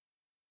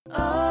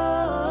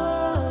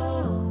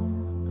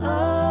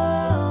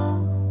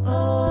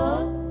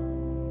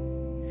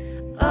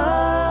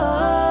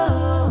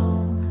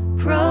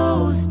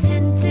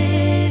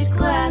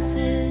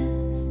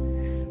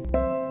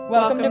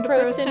to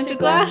Prose Tinted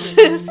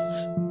Glasses.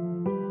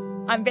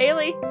 I'm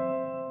Bailey.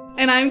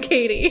 And I'm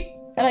Katie.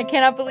 And I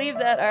cannot believe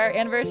that our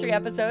anniversary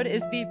episode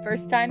is the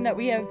first time that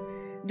we have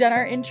done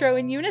our intro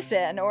in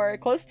unison, or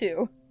close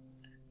to.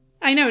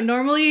 I know,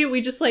 normally we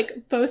just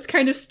both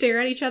kind of stare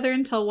at each other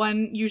until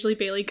usually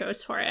Bailey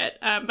goes for it.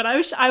 But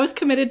I was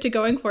committed to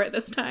going for it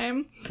this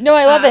time. No,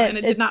 I love it. And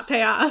it did not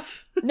pay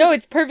off. No,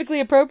 it's perfectly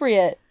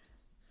appropriate.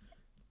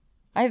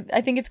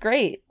 I think it's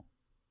great.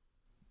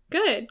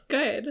 Good.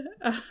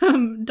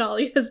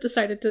 Dolly has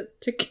decided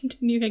to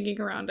continue hanging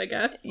around, I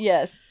guess.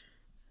 Yes.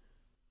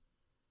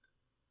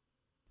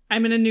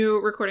 I'm in a new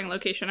recording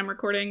location. I'm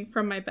recording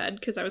from my bed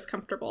because I was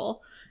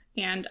comfortable.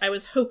 And I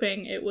was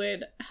hoping it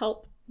would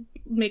help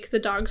make the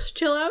dogs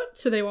chill out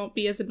so they won't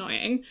be as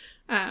annoying.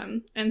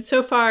 And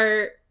so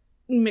far,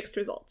 mixed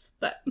results.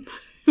 But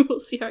we'll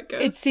see how it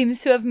goes. It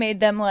seems to have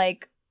made them,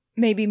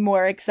 maybe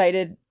more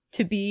excited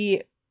to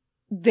be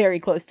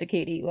very close to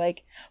Katie.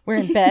 We're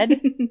in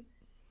bed.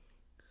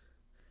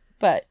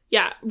 But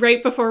yeah,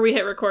 right before we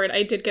hit record,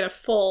 I did get a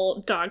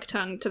full dog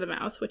tongue to the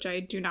mouth, which I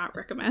do not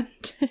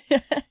recommend.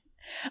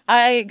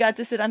 I got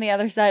to sit on the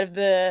other side of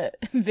the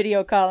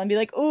video call and be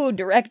like, ooh,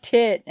 direct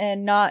hit,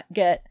 and not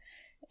get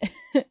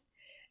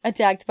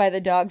attacked by the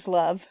dog's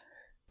love.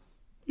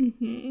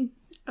 Mm-hmm.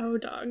 Oh,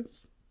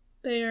 dogs.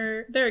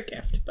 They're a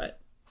gift, but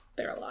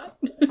they're a lot.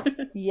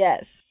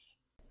 Yes.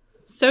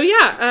 So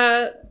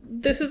yeah,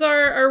 this is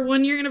our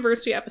 1 year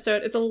anniversary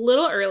episode. It's a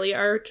little early.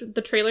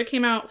 The trailer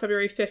came out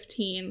February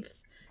 15th,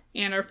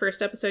 and our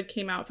first episode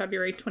came out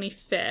February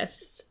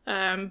 25th.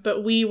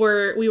 But we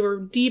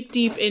were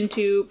deep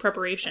into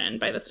preparation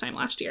by this time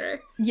last year.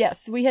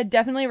 Yes, we had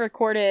definitely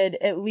recorded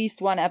at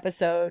least one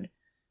episode.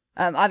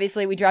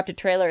 Obviously, we dropped a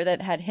trailer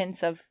that had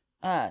hints of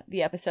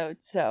the episode,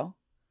 so,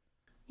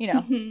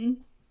 Mm-hmm.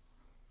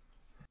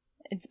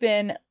 It's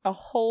been a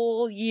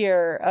whole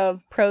year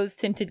of Prose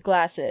Tinted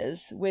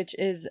Glasses, which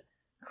is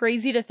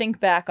crazy to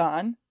think back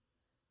on.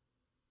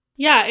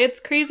 Yeah, it's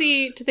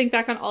crazy to think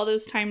back on all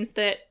those times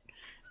that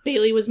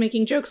Bailey was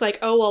making jokes like,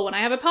 oh, well, when I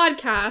have a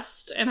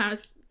podcast, and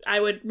I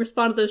would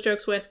respond to those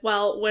jokes with,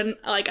 well, when,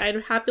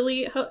 I'd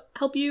happily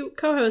help you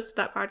co-host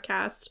that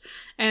podcast.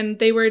 And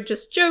they were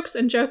just jokes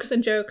and jokes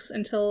and jokes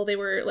until they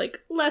were,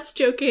 less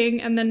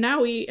joking. And then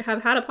now we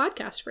have had a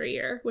podcast for a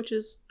year, which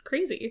is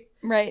crazy.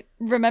 Right.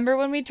 Remember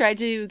when we tried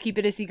to keep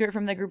it a secret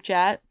from the group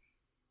chat?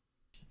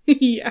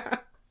 Yeah.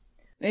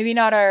 Maybe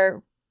not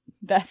our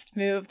best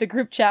move. The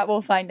group chat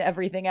will find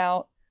everything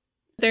out.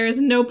 There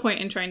is no point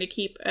in trying to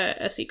keep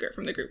a secret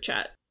from the group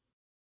chat.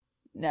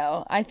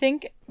 No, I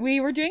think we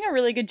were doing a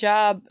really good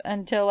job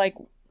until,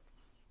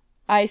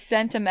 I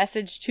sent a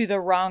message to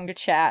the wrong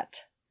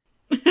chat.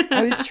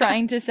 I was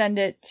trying to send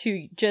it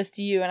to just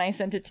you, and I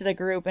sent it to the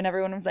group, and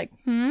everyone was like,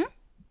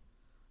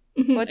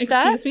 What's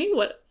that? Excuse me?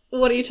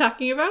 What are you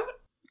talking about?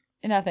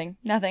 Nothing.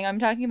 I'm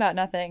talking about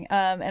nothing.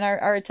 And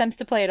our attempts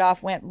to play it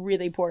off went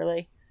really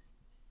poorly.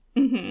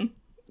 Mm-hmm.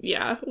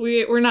 Yeah,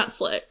 we're not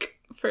slick,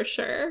 for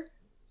sure.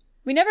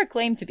 We never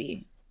claimed to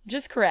be.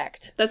 Just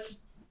correct.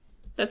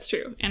 That's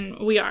true, and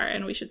we are,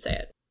 and we should say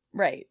it.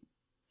 Right.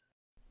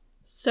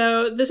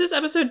 So this is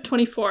episode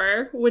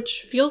 24,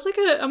 which feels like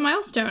a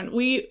milestone.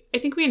 I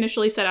think we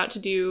initially set out to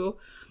do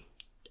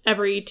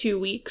every 2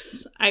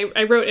 weeks.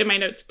 I wrote in my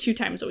notes 2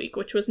 times a week,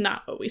 which was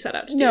not what we set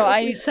out to do. No,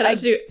 we set out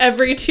to do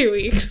every 2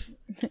 weeks.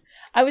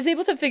 I was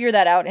able to figure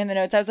that out in the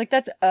notes. I was like,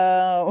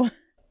 I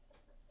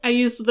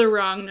used the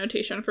wrong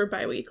notation for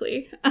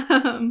bi-weekly.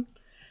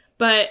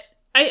 But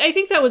I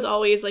think that was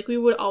always, we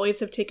would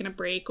always have taken a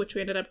break, which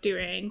we ended up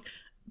doing.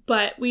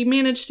 But we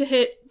managed to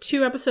hit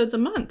 2 episodes a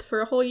month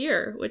for a whole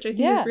year, which I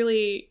think is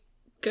really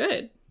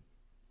good.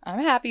 I'm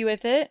happy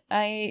with it.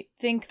 I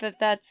think that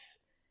that's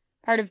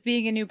part of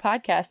being a new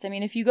podcast. I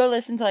mean, if you go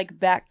listen to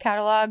back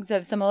catalogs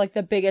of some of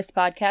the biggest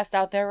podcasts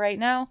out there right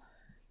now,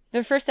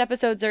 their first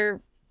episodes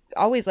are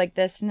always like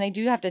this, and they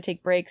do have to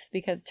take breaks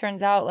because it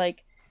turns out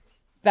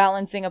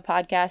balancing a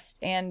podcast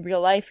and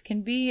real life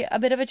can be a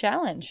bit of a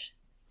challenge.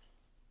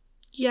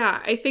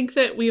 Yeah, I think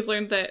that we've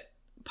learned that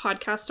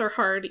podcasts are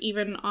hard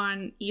even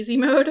on easy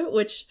mode,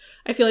 which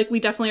I feel like we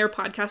definitely are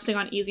podcasting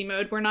on easy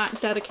mode. We're not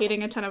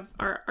dedicating a ton of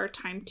our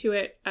time to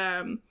it.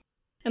 And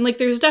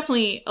there's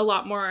definitely a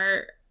lot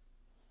more,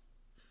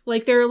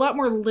 there are a lot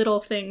more little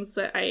things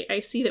that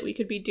I see that we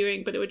could be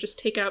doing, but it would just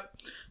take up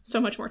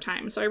so much more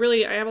time. So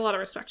I have a lot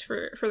of respect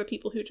for the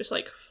people who just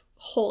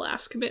whole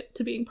ass commit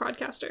to being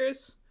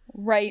podcasters.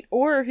 Right.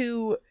 Or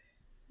who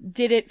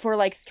did it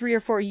for 3 or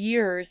 4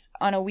 years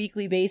on a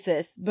weekly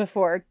basis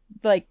before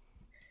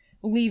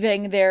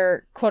leaving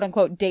their quote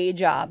unquote day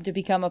job to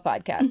become a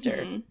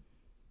podcaster. Mm-hmm.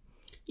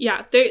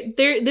 Yeah,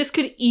 this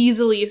could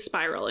easily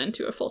spiral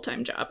into a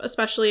full-time job,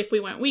 especially if we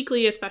went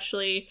weekly,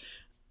 especially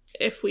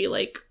if we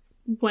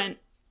went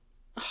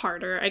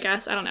harder, I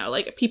guess. I don't know,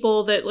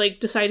 people that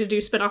decide to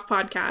do spin-off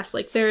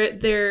podcasts,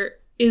 there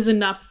is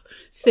enough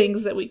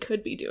things that we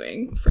could be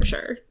doing for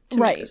sure to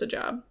make this a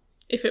job,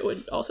 if it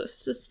would also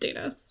sustain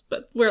us,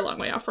 but we're a long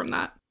way off from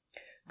that.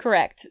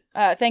 Correct.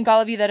 Thanks to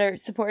all of you that are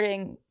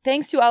supporting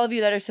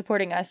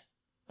us,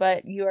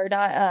 but you are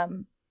not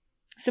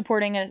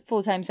supporting a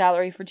full-time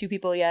salary for 2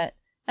 people yet.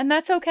 And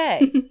that's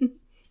okay.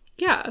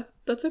 Yeah,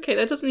 that's okay.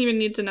 That doesn't even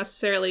need to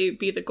necessarily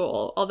be the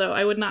goal. Although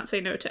I would not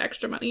say no to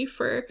extra money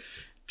for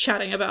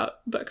chatting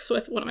about books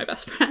with one of my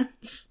best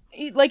friends.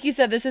 Like you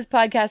said, this is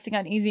podcasting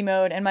on easy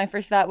mode, and my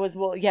first thought was,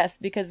 well, yes,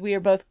 because we are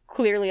both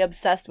clearly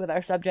obsessed with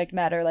our subject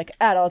matter, like,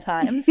 at all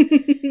times.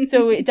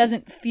 So it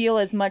doesn't feel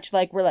as much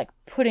like we're, like,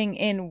 putting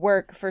in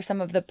work for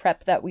some of the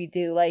prep that we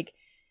do. Like,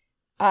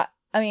 I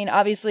mean,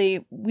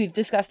 obviously, we've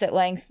discussed at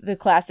length, the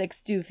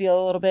classics do feel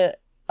a little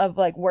bit of,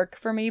 like, work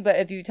for me, but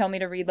if you tell me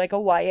to read, like, a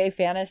YA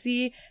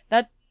fantasy,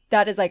 that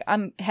is, like,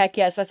 heck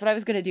yes, that's what I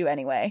was gonna do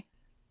anyway.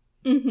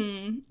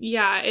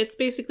 Yeah, it's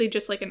basically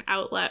just, like, an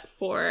outlet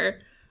for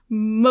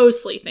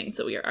mostly things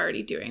that we are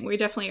already doing. We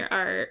definitely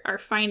are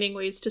finding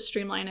ways to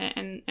streamline it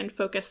and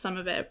focus some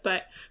of it,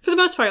 but for the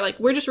most part, like,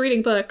 we're just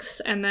reading books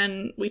and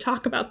then we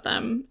talk about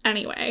them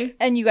anyway.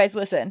 And you guys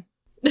listen.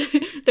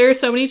 There are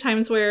so many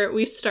times where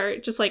we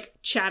start just, like,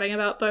 chatting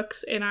about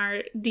books in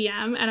our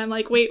DM, and I'm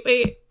like, wait,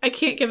 I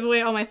can't give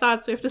away all my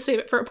thoughts. We have to save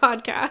it for a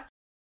podcast.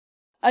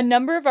 A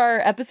number of our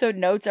episode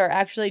notes are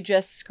actually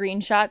just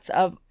screenshots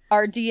of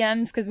our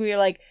DMs, because we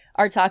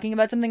are talking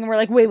about something and we're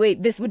like,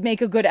 wait, this would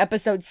make a good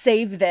episode,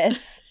 save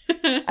this.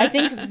 I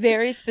think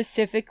very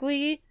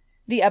specifically,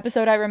 the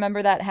episode I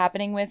remember that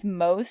happening with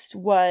most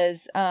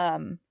was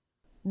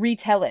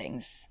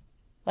retellings,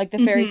 like the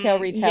fairy tale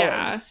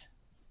retellings.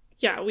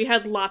 Yeah, we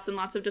had lots and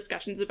lots of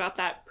discussions about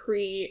that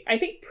pre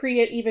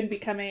it even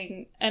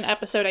becoming an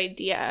episode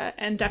idea,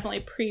 and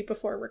definitely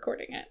before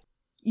recording it.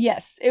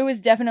 Yes, it was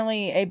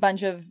definitely a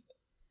bunch of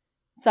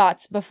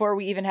thoughts before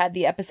we even had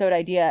the episode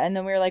idea, and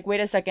then we were like, wait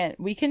a second,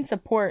 we can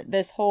support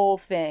this whole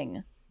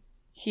thing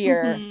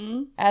here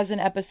as an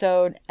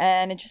episode,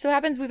 and it just so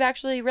happens we've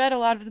actually read a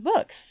lot of the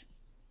books.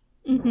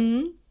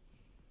 And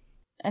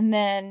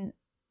then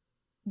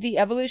the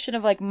evolution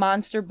of, like,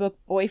 monster book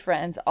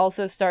boyfriends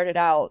also started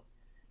out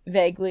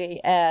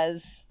vaguely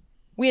as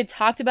we had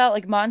talked about,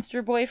 like,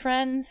 monster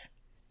boyfriends,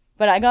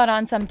 but I got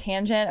on some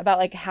tangent about,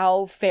 like,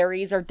 how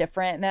fairies are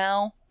different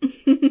now.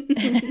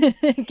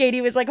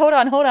 Katie was like, hold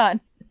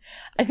on,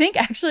 I think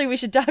actually we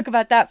should talk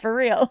about that for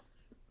real.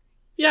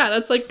 Yeah,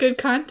 that's, like, good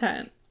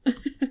content.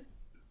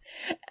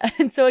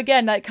 And so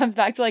again, that comes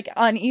back to, like,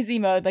 on easy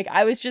mode. Like,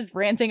 I was just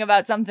ranting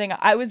about something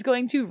I was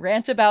going to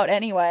rant about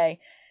anyway,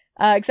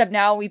 except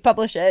now we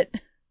publish it.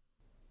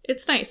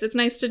 It's nice. It's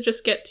nice to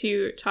just get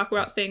to talk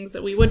about things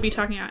that we would be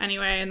talking about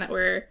anyway and that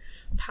we're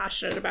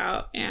passionate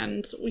about.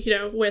 And,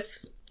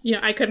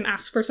 I couldn't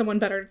ask for someone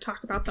better to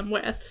talk about them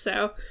with.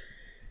 So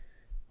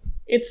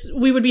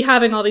we would be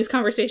having all these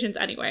conversations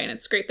anyway, and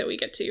it's great that we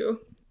get to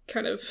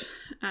kind of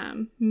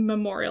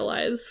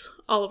memorialize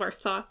all of our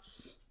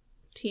thoughts.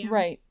 TM.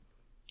 Right.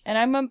 And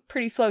I'm a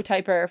pretty slow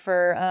typer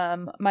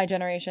for my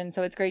generation,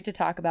 so it's great to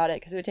talk about it,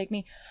 because it would take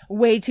me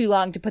way too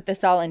long to put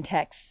this all in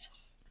text.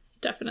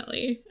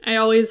 Definitely. I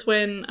always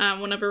win,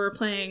 whenever we're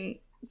playing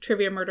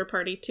Trivia Murder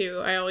Party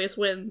 2, I always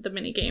win the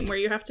mini game where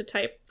you have to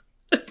type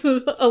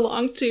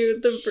along to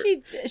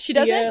the She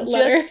doesn't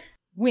just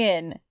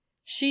win.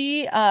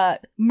 She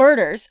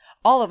murders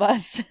all of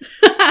us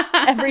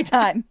every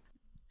time.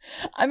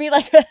 I mean,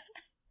 like,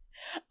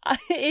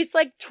 it's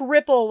like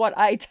triple what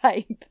I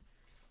type.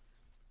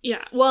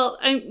 Yeah, well,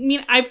 I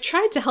mean, I've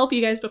tried to help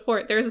you guys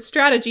before. There's a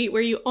strategy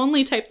where you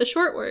only type the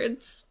short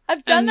words.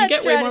 I've done that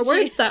strategy. You get way more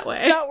words that way.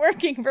 It's not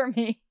working for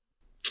me.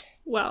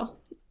 Well,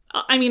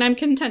 I mean, I'm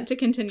content to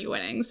continue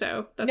winning,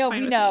 so that's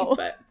fine with me.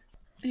 But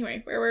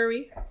anyway, where were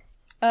we?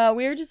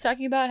 We were just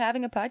talking about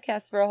having a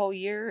podcast for a whole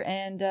year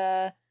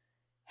and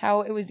how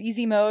it was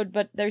easy mode,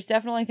 but there's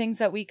definitely things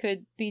that we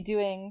could be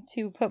doing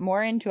to put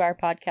more into our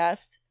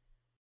podcast.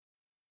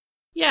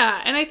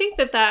 Yeah, and I think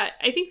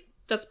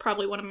that's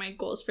probably one of my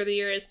goals for the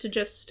year, is to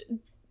just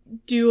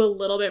do a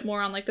little bit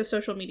more on, like, the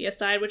social media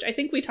side, which I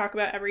think we talk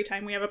about every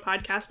time we have a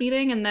podcast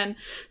meeting. And then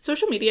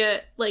social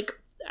media, like,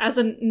 as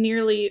a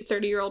nearly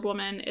 30-year-old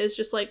woman, is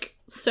just, like,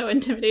 so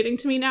intimidating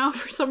to me now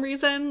for some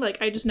reason.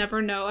 Like, I just never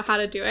know how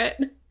to do it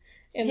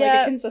in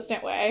like a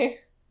consistent way.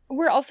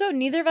 We're also,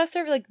 neither of us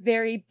are, like,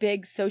 very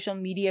big social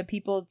media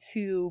people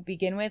to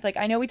begin with. Like,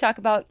 I know we talk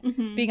about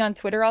being on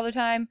Twitter all the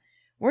time.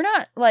 We're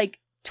not, like,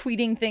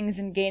 tweeting things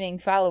and gaining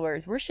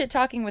followers. We're shit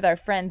talking with our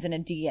friends in a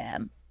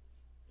DM.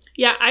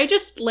 Yeah, I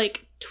just,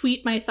 like,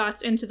 tweet my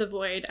thoughts into the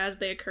void as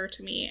they occur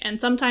to me.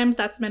 And sometimes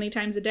that's many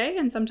times a day,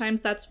 and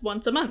sometimes that's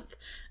once a month.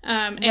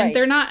 And right.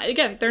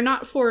 They're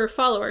not for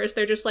followers.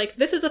 They're just like,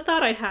 this is a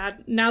thought I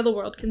had. Now the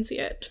world can see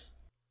it.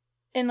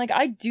 And, like,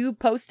 I do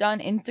post on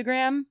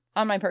Instagram,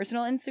 on my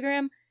personal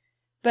Instagram,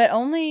 but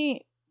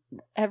only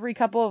every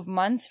couple of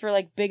months for,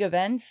 like, big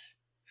events.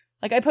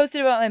 Like, I posted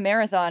about my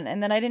marathon,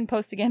 and then I didn't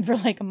post again for,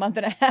 like, a month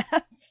and a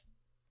half.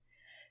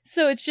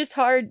 So it's just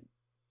hard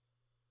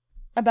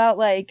about,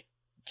 like,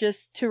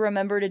 just to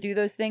remember to do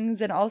those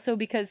things. And also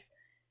because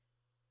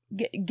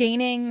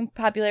gaining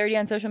popularity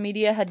on social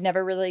media had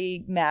never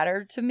really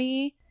mattered to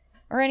me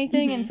or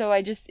anything. And so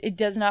it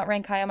does not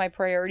rank high on my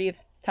priority of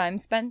time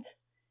spent.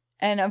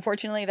 And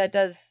unfortunately, that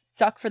does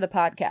suck for the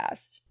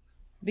podcast.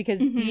 because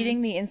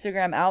beating the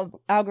Instagram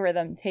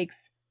algorithm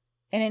takes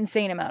an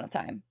insane amount of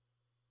time.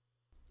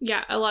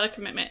 Yeah, a lot of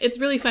commitment. It's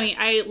really funny.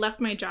 I left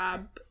my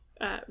job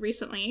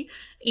recently,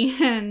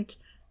 and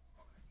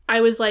I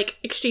was like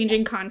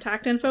exchanging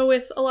contact info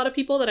with a lot of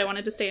people that I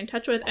wanted to stay in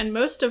touch with, and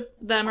most of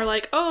them are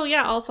like, oh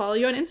yeah, I'll follow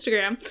you on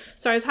Instagram.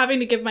 So I was having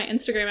to give my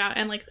Instagram out,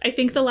 and like I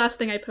think the last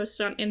thing I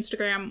posted on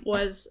Instagram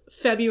was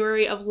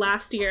February of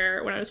last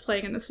year when I was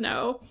playing in the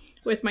snow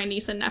with my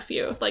niece and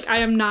nephew. Like, I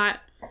am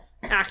not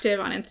active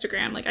on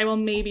Instagram. Like, I will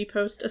maybe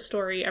post a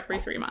story every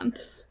 3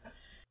 months.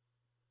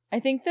 I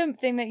think the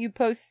thing that you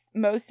post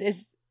most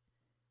is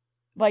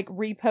like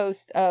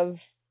repost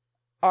of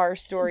our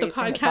stories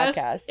from the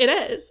podcast. It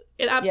is.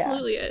 It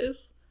absolutely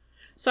is.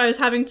 So I was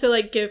having to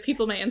like give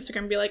people my Instagram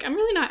and be like, I'm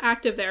really not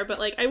active there, but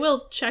like I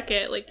will check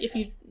it, like if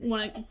you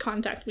want to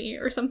contact me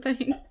or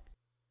something.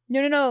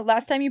 No.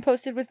 Last time you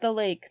posted was the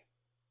lake.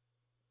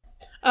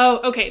 Oh,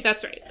 okay.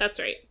 That's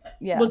right.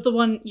 Yeah. Was the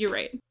one, you're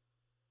right.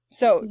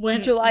 So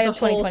when July of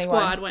 2021. The whole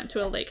squad went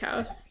to a lake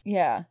house.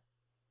 Yeah.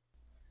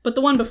 But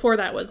the one before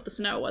that was the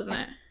snow, wasn't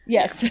it?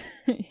 Yes.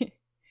 Yeah.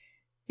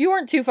 You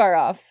weren't too far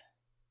off.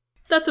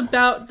 That's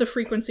about the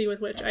frequency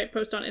with which I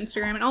post on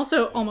Instagram. And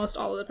also almost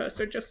all of the posts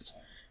are just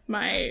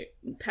my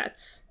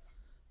pets.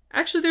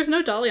 Actually, there's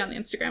no Dolly on the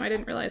Instagram. I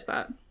didn't realize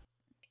that.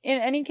 In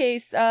any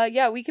case,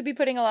 we could be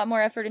putting a lot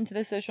more effort into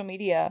the social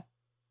media.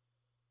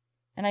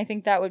 And I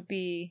think that would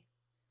be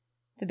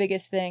the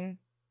biggest thing.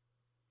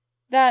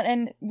 That,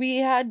 and we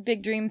had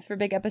big dreams for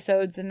big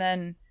episodes, and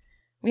then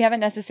we haven't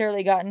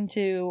necessarily gotten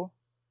to...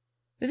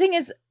 The thing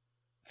is,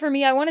 for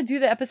me, I want to do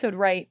the episode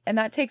right, and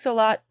that takes a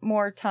lot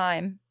more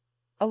time.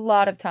 A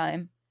lot of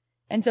time.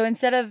 And so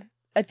instead of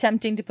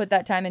attempting to put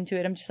that time into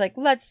it, I'm just like,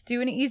 let's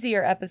do an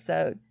easier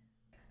episode.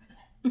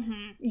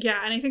 Mm-hmm.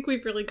 Yeah, and I think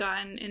we've really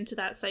gotten into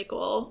that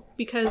cycle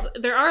because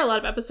there are a lot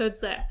of episodes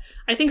that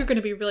I think are going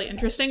to be really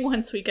interesting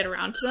once we get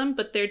around to them,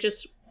 but they're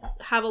just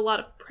have a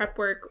lot of prep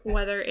work,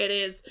 whether it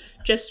is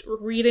just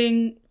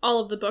reading all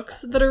of the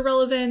books that are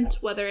relevant,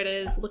 whether it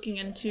is looking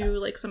into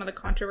like some of the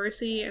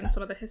controversy and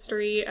some of the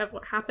history of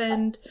what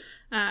happened,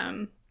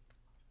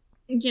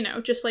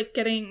 just like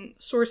getting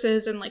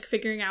sources and like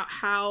figuring out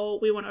how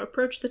we want to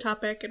approach the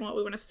topic and what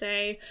we want to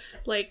say.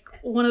 Like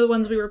one of the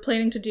ones we were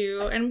planning to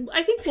do, and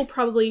I think we'll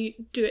probably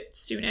do it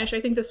soonish.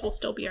 I think this will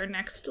still be our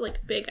next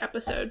like big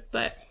episode,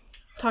 but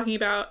talking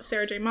about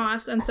Sarah J.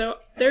 Maas. And so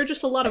there are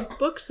just a lot of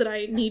books that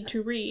I need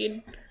to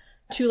read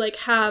to like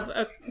have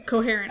a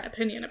coherent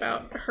opinion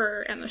about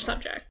her and the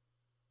subject.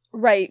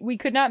 Right. We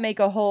could not make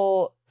a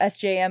whole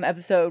SJM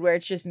episode where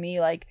it's just me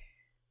like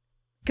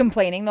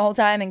complaining the whole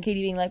time and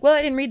Katie being like, well,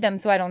 I didn't read them,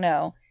 so I don't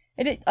know.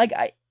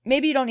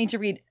 Maybe you don't need to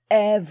read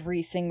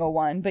every single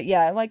one, but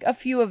yeah, like a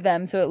few of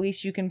them, so at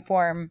least you can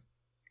form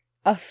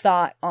a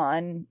thought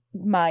on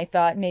my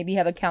thought, maybe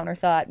have a counter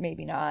thought,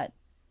 maybe not.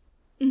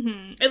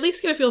 Mm-hmm. At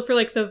least get a feel for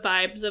like the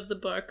vibes of the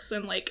books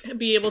and like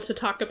be able to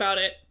talk about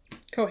it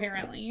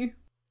coherently.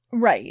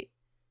 Right.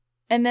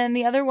 And then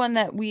the other one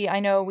that I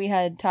know we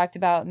had talked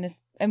about in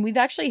this, and we've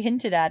actually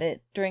hinted at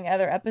it during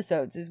other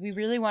episodes, is we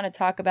really want to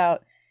talk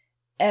about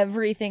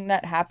everything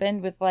that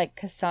happened with like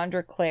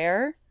Cassandra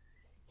Clare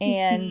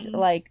and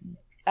like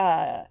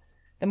the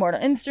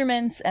Mortal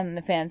Instruments and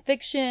the fan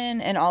fiction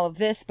and all of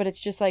this, but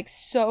it's just like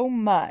so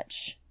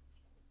much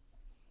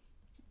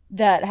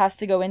that has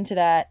to go into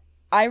that.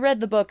 I read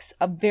the books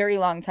a very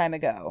long time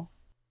ago,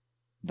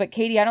 but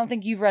Katie, I don't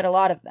think you've read a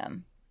lot of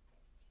them.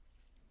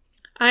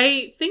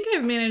 I think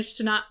I've managed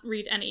to not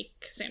read any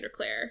Cassandra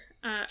Clare.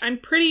 I'm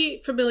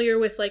pretty familiar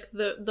with like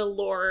the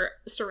lore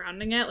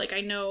surrounding it. Like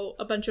I know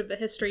a bunch of the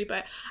history,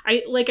 but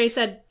like I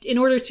said, in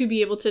order to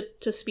be able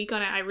to speak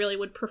on it, I really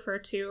would prefer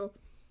to,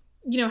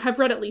 have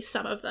read at least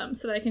some of them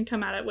so that I can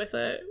come at it with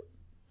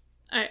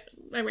I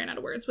ran out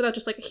of words, without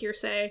just like a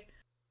hearsay.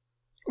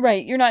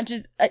 Right. You're not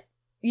just,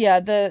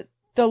 the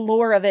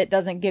lore of it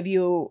doesn't give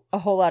you a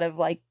whole lot of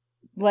like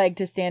leg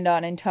to stand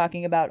on in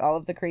talking about all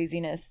of the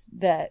craziness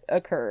that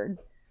occurred.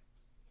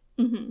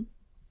 Mm-hmm.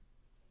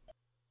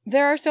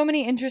 There are so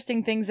many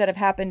interesting things that have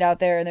happened out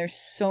there, and there's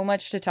so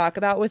much to talk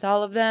about with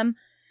all of them.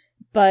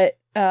 But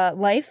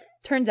life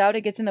turns out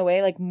it gets in the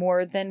way like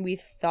more than we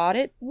thought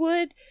it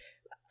would.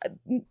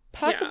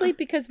 Possibly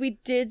because we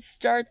did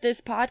start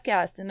this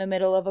podcast in the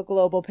middle of a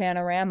global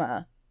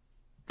panorama.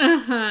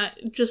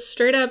 Just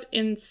straight up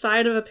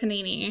inside of a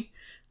panini.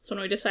 That's when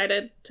we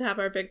decided to have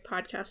our big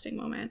podcasting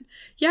moment.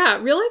 Yeah,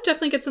 real life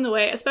definitely gets in the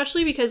way,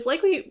 especially because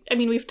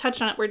we've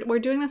touched on it. We're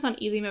doing this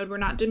on easy mode. We're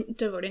not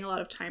devoting a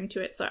lot of time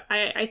to it. So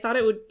I thought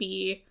it would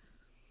be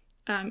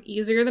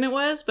easier than it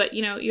was. But,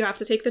 you have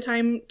to take the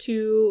time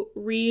to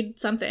read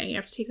something. You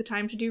have to take the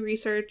time to do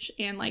research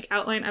and like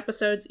outline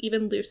episodes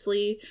even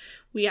loosely.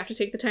 We have to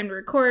take the time to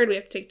record. We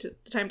have to take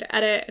the time to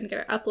edit and get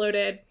it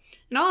uploaded.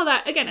 And all of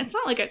that, again, it's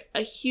not like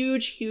a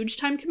huge, huge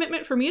time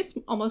commitment. For me, it's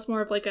almost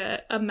more of like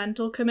a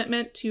mental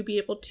commitment to be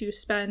able to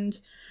spend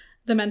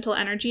the mental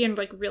energy and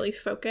like really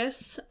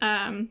focus.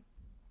 And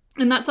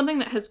that's something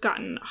that has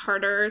gotten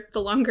harder the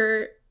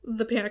longer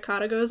the Panna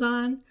Cotta goes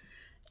on.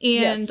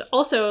 And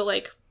also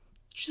like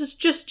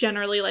just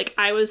generally, like,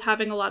 I was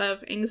having a lot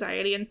of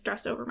anxiety and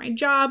stress over my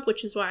job,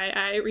 which is why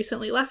I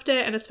recently left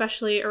it. And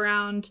especially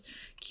around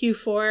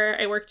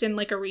Q4, I worked in,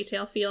 like, a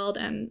retail field,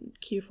 and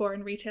Q4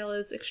 in retail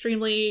is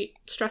extremely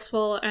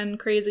stressful and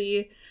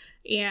crazy.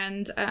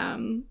 And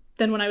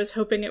then when I was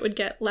hoping it would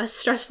get less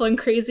stressful and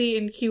crazy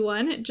in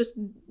Q1, it just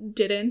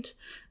didn't.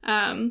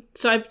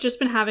 So I've just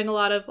been having a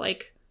lot of,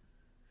 like,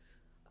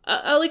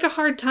 a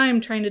hard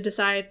time trying to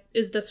decide,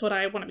 is this what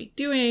I want to be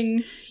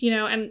doing? You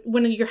know, and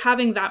when you're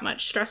having that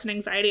much stress and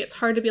anxiety, it's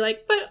hard to be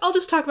like, but I'll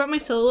just talk about my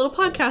silly little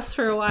podcast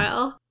for a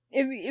while.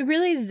 It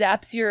really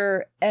zaps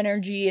your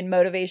energy and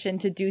motivation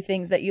to do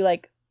things that you,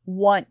 like,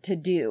 want to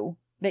do,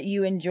 that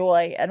you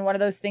enjoy. And one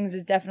of those things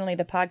is definitely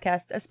the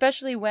podcast,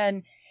 especially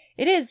when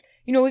it is,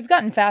 you know, we've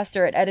gotten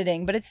faster at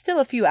editing, but it's still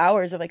a few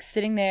hours of, like,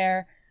 sitting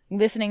there,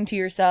 listening to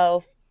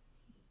yourself,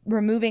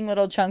 removing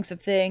little chunks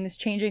of things,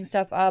 changing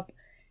stuff up.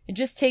 It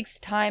just takes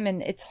time,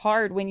 and it's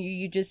hard when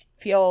you just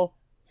feel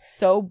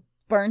so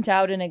burnt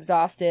out and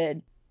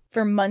exhausted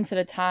for months at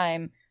a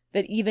time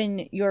that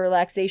even your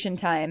relaxation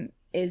time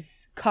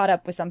is caught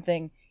up with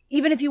something,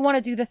 even if you want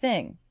to do the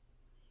thing.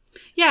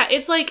 Yeah,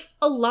 it's like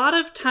a lot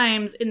of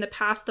times in the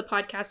past, the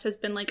podcast has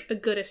been like a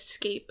good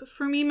escape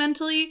for me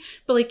mentally.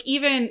 But like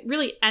even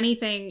really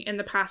anything in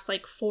the past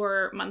like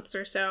 4 months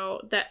or so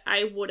that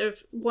I would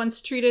have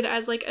once treated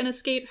as like an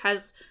escape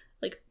has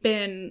like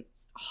been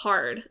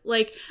hard.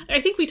 Like, I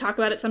think we talk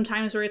about it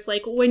sometimes where it's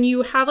like when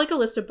you have like a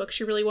list of books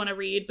you really want to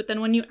read, but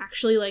then when you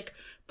actually like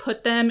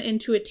put them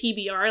into a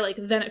TBR, like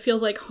then it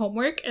feels like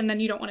homework and then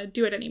you don't want to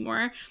do it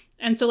anymore.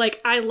 And so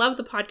like I love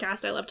the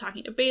podcast, I love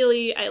talking to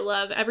Bailey, I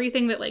love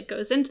everything that like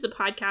goes into the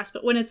podcast,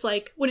 but when it's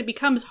like when it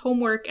becomes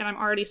homework and I'm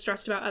already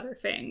stressed about other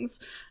things,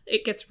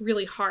 it gets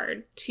really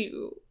hard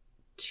to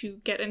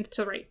get into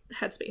the right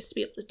headspace to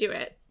be able to do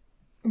it.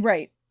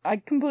 Right. I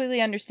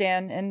completely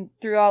understand. And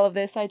through all of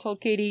this, I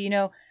told Katie, you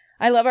know,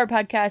 I love our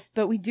podcast,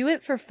 but we do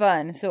it for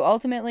fun. So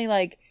ultimately,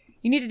 like,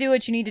 you need to do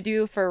what you need to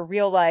do for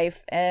real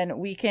life, and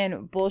we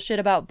can bullshit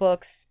about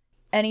books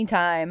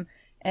anytime.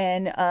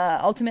 And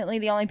ultimately,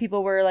 the only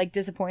people we're, like,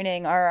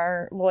 disappointing are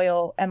our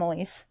loyal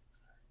Emilys.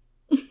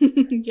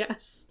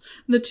 Yes.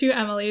 The 2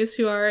 Emilys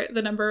who are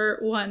the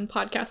 #1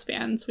 podcast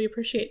fans. We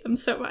appreciate them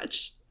so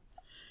much.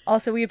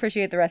 Also, we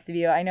appreciate the rest of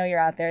you. I know you're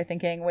out there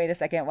thinking, wait a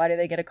second, why do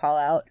they get a call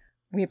out?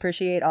 We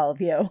appreciate all of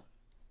you.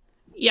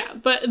 Yeah,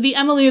 but the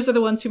Emilys are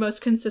the ones who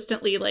most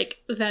consistently, like,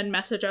 then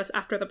message us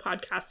after the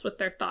podcast with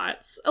their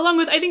thoughts. Along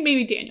with, I think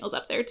maybe Daniel's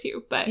up there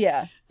too, but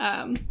yeah,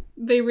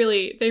 they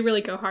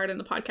really go hard in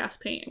the podcast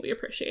paint, and we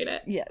appreciate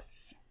it.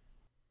 Yes.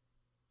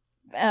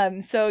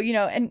 So, you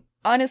know, and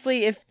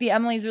honestly, if the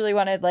Emilys really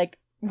wanted, like,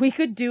 we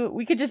could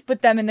just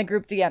put them in the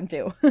group DM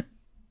too.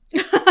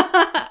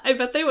 I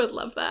bet they would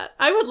love that.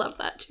 I would love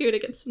that too, to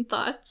get some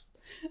thoughts.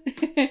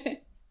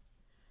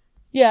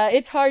 Yeah,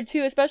 it's hard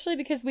too, especially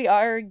because we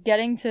are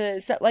getting to,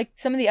 like,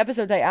 some of the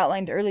episodes I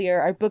outlined earlier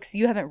are books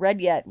you haven't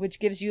read yet, which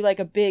gives you, like,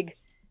 a big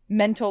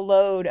mental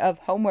load of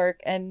homework.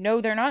 And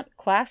no, they're not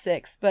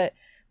classics, but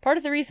part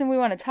of the reason we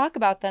want to talk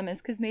about them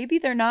is because maybe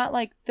they're not,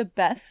 like, the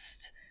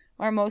best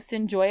or most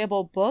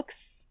enjoyable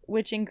books,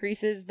 which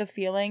increases the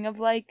feeling of,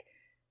 like,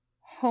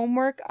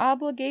 homework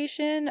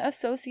obligation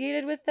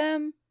associated with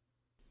them.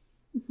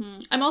 Mm-hmm.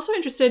 I'm also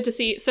interested to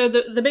see, so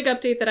the big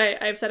update that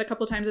I've said a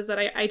couple times is that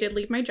I did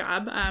leave my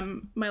job.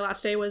 My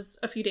last day was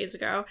a few days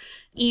ago,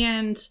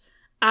 and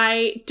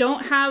I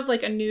don't have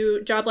like a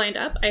new job lined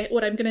up.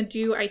 What I'm going to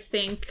do, I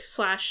think, /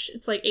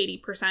 it's like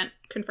 80%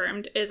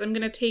 confirmed, is I'm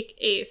going to take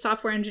a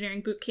software engineering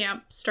boot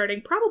camp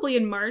starting probably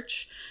in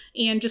March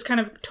and just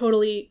kind of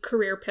totally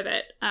career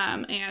pivot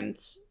and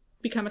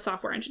become a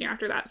software engineer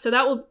after that. So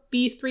that will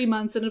be 3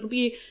 months, and it'll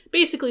be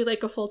basically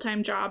like a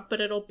full-time job, but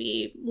it'll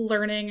be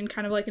learning and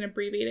kind of like an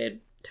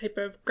abbreviated type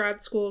of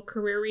grad school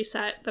career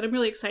reset that I'm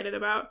really excited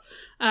about.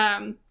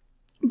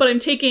 But I'm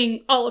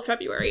taking all of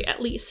February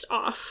at least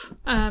off.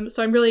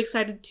 So I'm really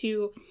excited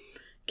to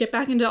get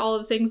back into all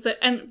of the things that,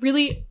 and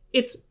really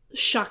it's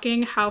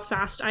shocking how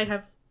fast I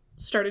have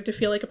started to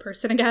feel like a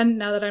person again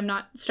now that I'm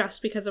not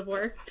stressed because of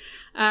work.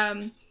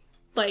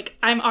 Like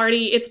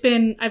I've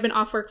been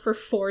off work for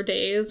 4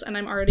 days and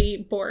I'm already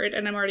bored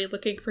and I'm already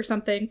looking for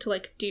something to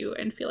like do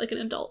and feel like an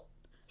adult.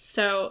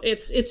 So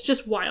it's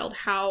just wild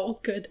how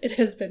good it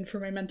has been for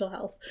my mental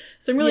health.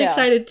 So I'm really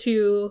excited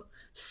to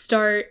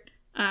start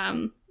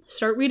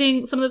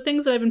reading some of the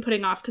things that I've been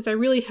putting off, because I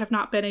really have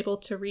not been able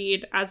to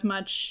read as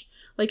much,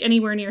 like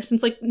anywhere near,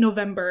 since like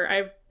November.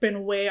 I've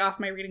been way off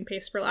my reading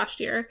pace for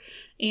last year,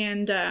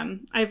 and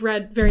I've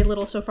read very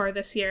little so far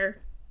this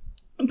year.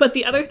 But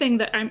the other thing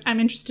that I'm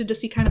interested to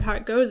see kind of how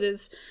it goes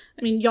is,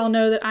 I mean, y'all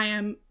know that I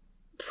am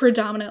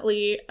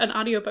predominantly an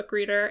audiobook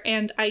reader,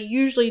 and I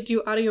usually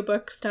do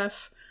audiobook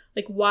stuff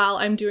like while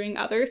I'm doing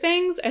other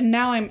things, and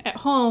now I'm at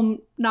home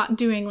not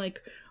doing like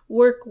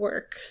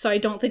work, so I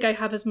don't think I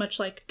have as much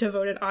like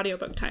devoted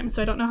audiobook time.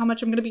 So I don't know how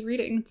much I'm going to be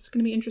reading. It's going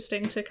to be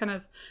interesting to kind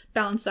of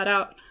balance that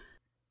out.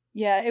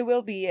 Yeah, it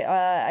will be.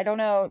 I don't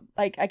know.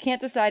 Like, I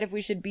can't decide if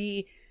we should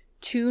be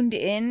tuned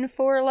in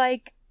for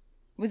like,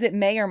 was it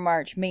May or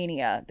March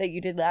Mania that you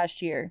did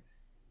last year?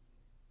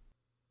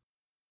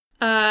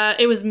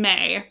 It was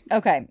May.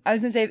 Okay. I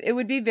was going to say, it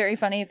would be very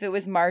funny if it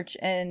was March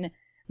and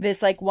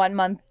this, like, 1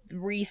 month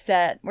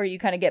reset where you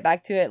kind of get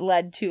back to it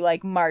led to,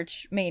 like,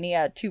 March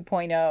Mania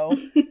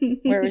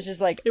 2.0, where it was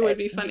just, like, it would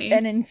be funny.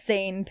 An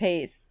insane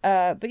pace.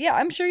 But yeah,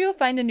 I'm sure you'll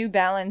find a new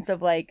balance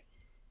of, like,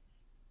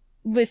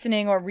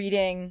 listening or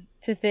reading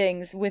to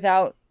things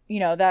without, you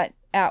know, that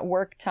at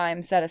work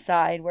time set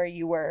aside where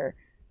you were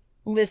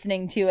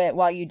listening to it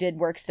while you did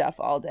work stuff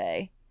all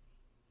day.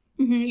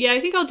 Mm-hmm. Yeah, I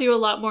think I'll do a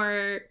lot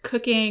more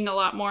cooking, a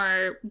lot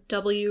more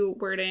W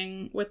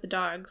wording with the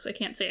dogs. I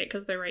can't say it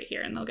because they're right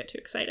here and they'll get too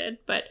excited,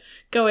 but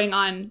going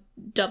on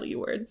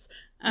W words.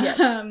 Yes.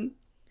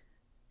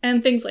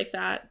 And things like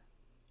that.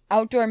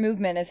 Outdoor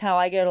movement is how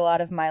I get a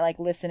lot of my, like,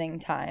 listening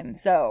time,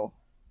 so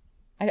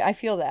I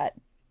feel that.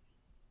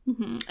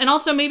 Mm-hmm. And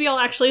also maybe I'll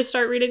actually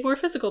start reading more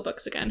physical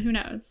books again. Who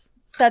knows?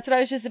 That's what I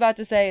was just about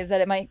to say, is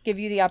that it might give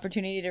you the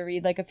opportunity to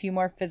read, like, a few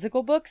more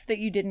physical books that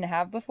you didn't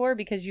have before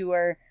because you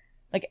were,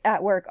 like,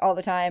 at work all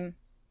the time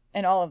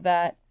and all of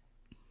that.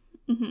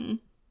 Mm-hmm.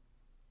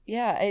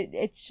 Yeah,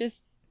 it's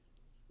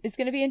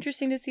going to be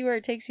interesting to see where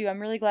it takes you. I'm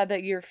really glad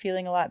that you're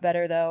feeling a lot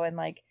better, though, and,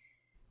 like,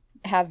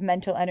 have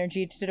mental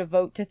energy to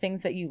devote to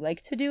things that you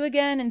like to do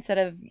again instead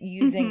of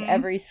using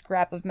every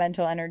scrap of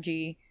mental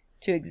energy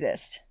to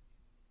exist.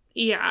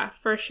 Yeah,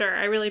 for sure.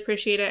 I really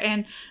appreciate it.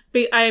 And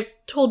I've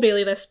told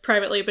Bailey this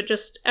privately, but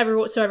just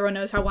so everyone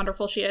knows how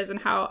wonderful she is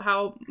and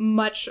how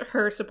much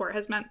her support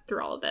has meant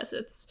through all of this.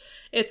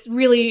 It's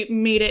really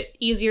made it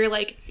easier.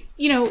 Like,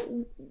 you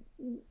know,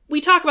 we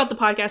talk about the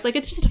podcast like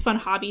it's just a fun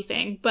hobby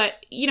thing, but,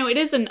 you know, it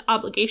is an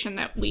obligation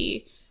that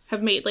we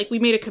have made. Like, we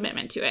made a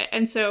commitment to it.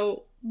 And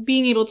so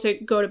being able to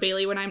go to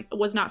Bailey when I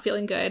was not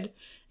feeling good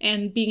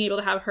and being able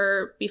to have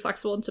her be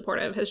flexible and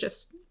supportive has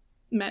just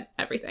meant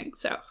everything.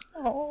 So.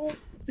 Oh.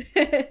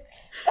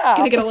 I'm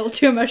gonna get a little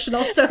too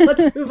emotional, so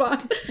let's move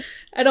on.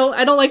 I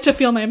don't like to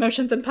feel my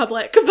emotions in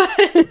public, but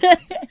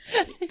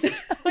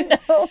oh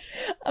no,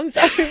 I'm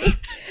sorry.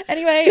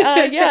 Anyway,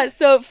 yeah,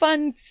 so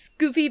fun,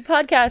 goofy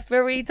podcast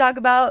where we talk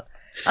about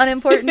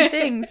unimportant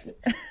things.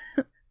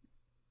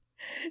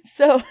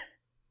 So,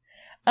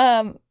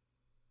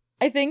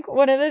 I think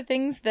one of the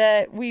things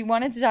that we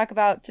wanted to talk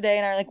about today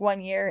in our, like,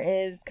 1 year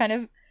is kind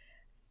of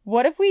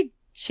what if we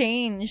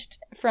changed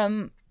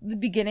from the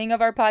beginning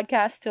of our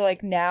podcast to,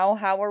 like, now?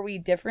 How are we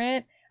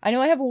different? I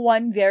know I have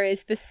one very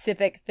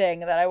specific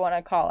thing that I want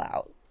to call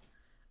out.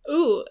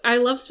 Ooh, I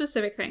love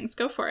specific things.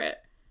 Go for it.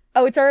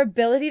 Oh, it's our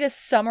ability to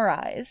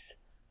summarize.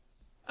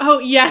 Oh,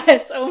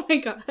 yes. Oh my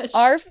gosh.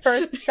 Our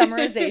first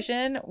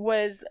summarization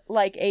was,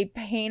 like, a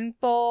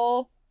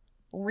painful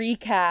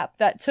recap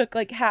that took,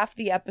 like, half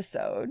the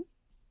episode.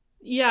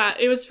 Yeah,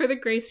 it was for the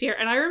Grace year.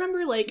 And I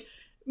remember, like,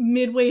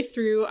 midway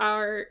through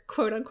our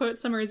quote-unquote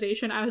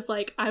summarization, I was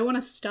like, I want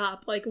to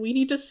stop. Like, we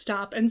need to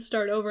stop and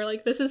start over.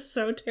 Like, this is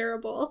so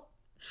terrible.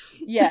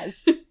 Yes.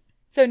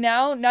 So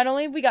now, not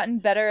only have we gotten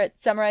better at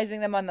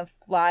summarizing them on the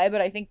fly,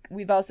 but I think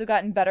we've also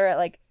gotten better at,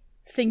 like,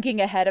 thinking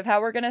ahead of how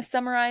we're going to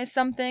summarize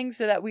something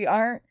so that we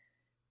aren't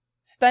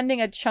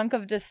spending a chunk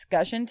of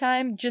discussion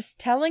time just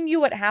telling you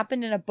what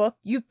happened in a book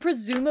you've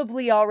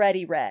presumably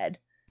already read.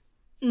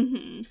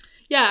 Mm-hmm.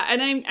 Yeah,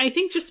 and I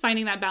think just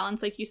finding that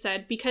balance, like you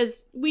said,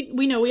 because we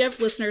know we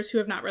have listeners who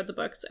have not read the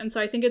books, and so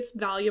I think it's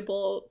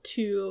valuable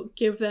to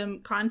give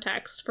them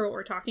context for what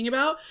we're talking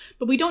about,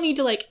 but we don't need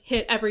to, like,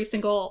 hit every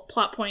single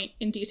plot point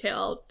in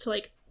detail to,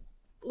 like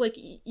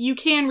you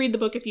can read the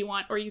book if you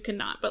want, or you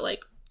cannot, but, like,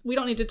 we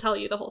don't need to tell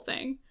you the whole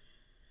thing.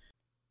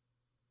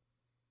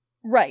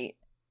 Right.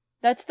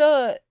 That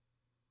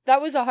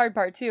was a hard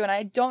part, too, and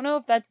I don't know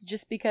if that's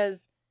just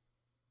because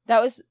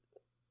that was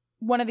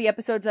one of the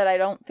episodes that I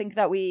don't think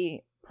that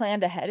we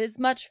planned ahead as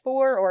much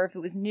for, or if it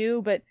was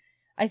new, but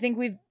I think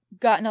we've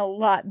gotten a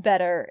lot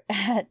better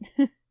at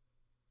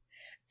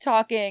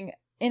talking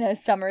in a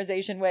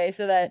summarization way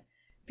so that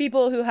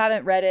people who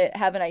haven't read it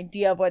have an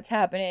idea of what's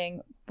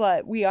happening,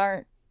 but we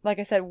aren't, like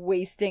I said,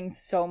 wasting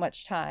so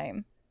much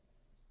time.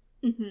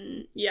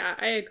 Mm-hmm. Yeah,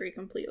 I agree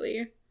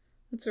completely.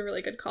 That's a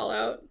really good call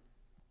out.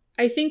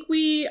 I think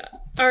we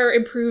are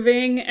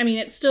improving. I mean,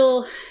 it's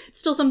still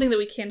something that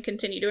we can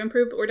continue to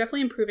improve, but we're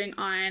definitely improving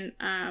on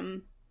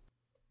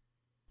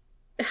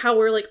how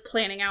we're, like,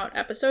 planning out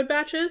episode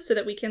batches so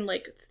that we can,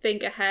 like,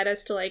 think ahead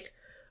as to, like,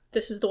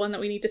 this is the one that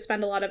we need to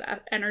spend a lot of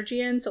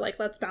energy in. So, like,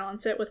 let's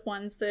balance it with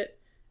ones that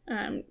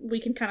we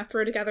can kind of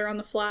throw together on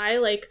the fly.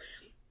 Like,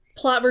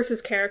 plot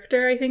versus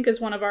character, I think, is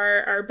one of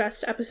our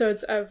best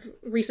episodes of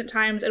recent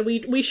times. And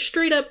we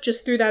straight up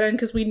just threw that in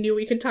because we knew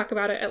we could talk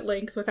about it at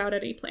length without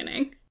any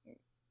planning.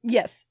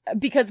 Yes,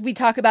 because we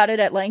talk about it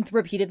at length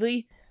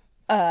repeatedly,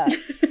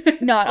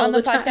 not on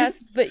the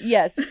podcast, but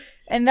yes.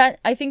 And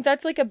that, I think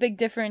that's, like, a big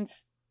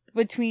difference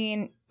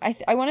between,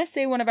 I want to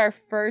say one of our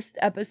first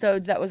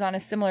episodes that was on a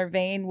similar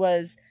vein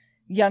was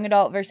young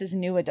adult versus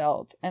new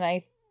adult. And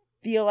I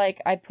feel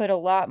like I put a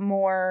lot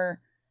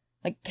more,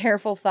 like,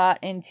 careful thought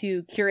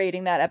into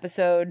curating that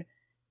episode,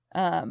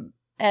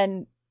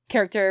 and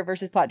character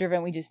versus plot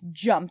driven, we just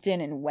jumped in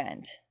and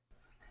went.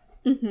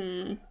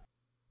 Mm-hmm.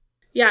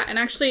 Yeah, and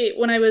actually,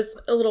 when I was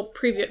a little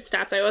preview at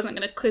stats, I wasn't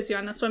going to quiz you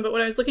on this one, but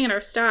when I was looking at our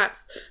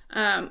stats,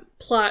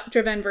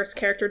 plot-driven versus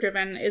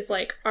character-driven is,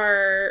 like,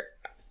 our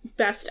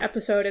best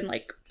episode in,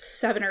 like,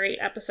 7 or 8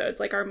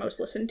 episodes, like, our most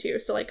listened to.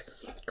 So, like,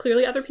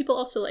 clearly other people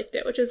also liked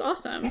it, which is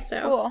awesome.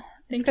 So, cool.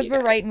 Because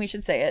we're right and we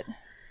should say it.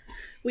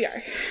 We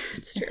are.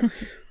 It's true.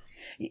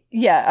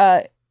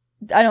 Yeah,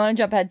 I don't want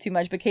to jump ahead too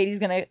much, but Katie's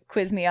going to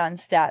quiz me on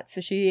stats.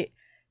 So she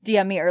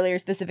DM'd me earlier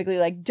specifically,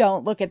 like,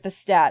 don't look at the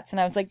stats. And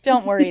I was like,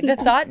 don't worry. The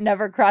thought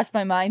never crossed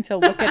my mind to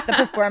look at the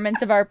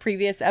performance of our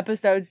previous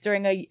episodes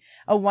during a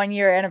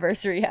 1-year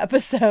anniversary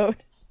episode.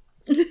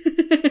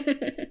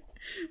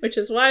 Which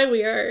is why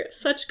we are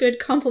such good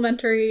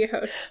complimentary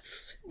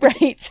hosts.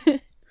 Right.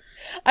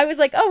 I was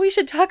like, oh, we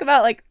should talk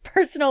about, like,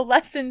 personal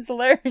lessons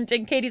learned.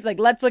 And Katie's like,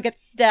 let's look at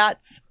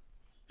stats.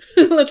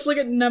 Let's look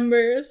at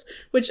numbers.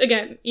 Which,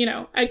 again, you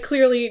know, I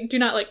clearly do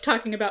not like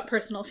talking about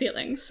personal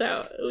feelings.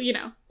 So, you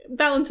know,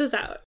 balances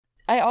out.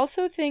 I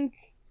also think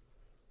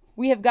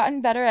we have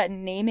gotten better at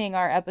naming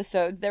our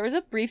episodes. There was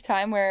a brief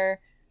time where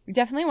we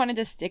definitely wanted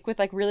to stick with,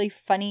 like, really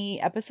funny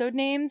episode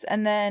names.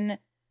 And then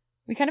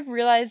we kind of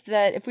realized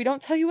that if we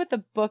don't tell you what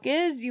the book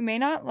is, you may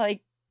not,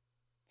 like,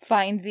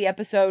 find the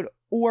episode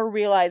or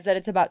realize that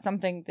it's about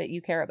something that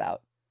you care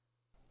about.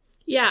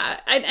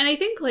 Yeah, and I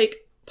think,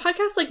 like,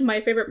 podcasts like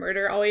My Favorite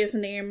Murder always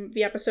name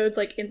the episodes,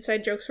 like,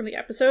 inside jokes from the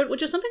episode,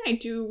 which is something I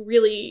do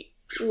really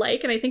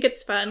like, and I think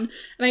it's fun.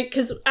 And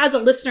because as a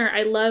listener,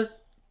 I love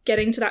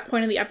getting to that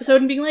point in the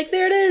episode and being like,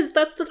 there it is,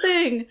 that's the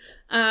thing.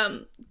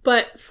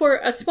 But for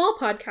a small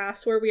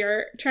podcast where we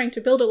are trying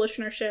to build a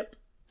listenership,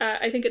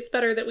 I think it's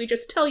better that we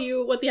just tell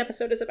you what the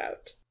episode is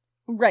about.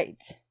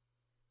 Right.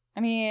 I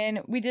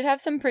mean, we did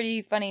have some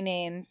pretty funny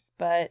names,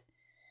 but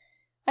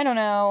I don't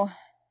know.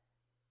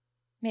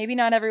 Maybe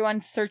not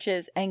everyone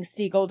searches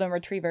angsty golden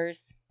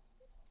retrievers.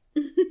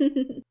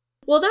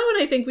 Well, that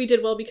one I think we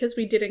did well because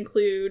we did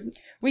include...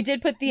 We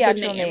did put the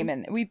actual name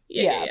in.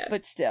 Yeah,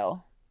 but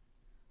still.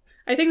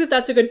 I think that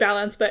that's a good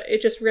balance, but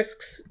it just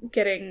risks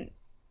getting...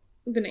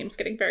 the names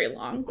getting very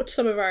long, which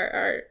some of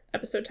our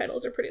episode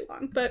titles are pretty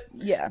long, but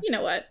yeah, you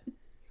know what?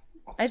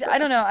 I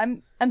don't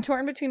know. I'm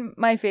torn between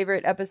my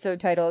favorite episode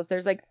titles.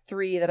 There's like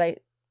 3 that I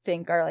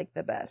think are like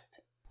the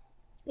best.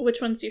 Which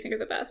ones do you think are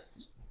the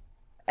best?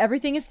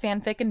 Everything is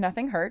Fanfic and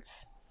Nothing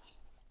Hurts.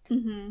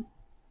 Mm-hmm.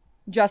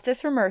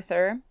 Justice for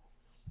Murther.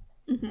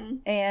 Mm-hmm.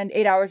 And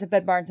 8 Hours of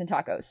Bed, Barnes, and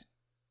Tacos.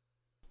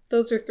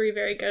 Those are 3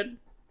 very good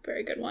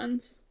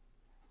ones.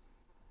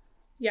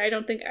 Yeah, I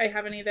don't think I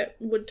have any that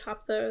would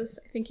top those.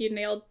 I think you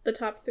nailed the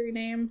top 3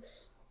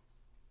 names.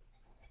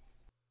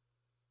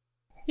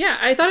 Yeah,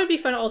 I thought it'd be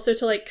fun also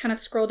to, like, kind of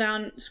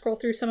scroll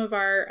through some of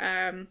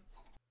our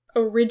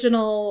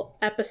original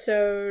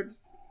episode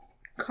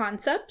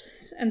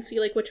concepts and see,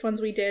 like, which ones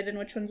we did and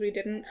which ones we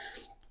didn't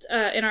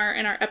in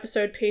our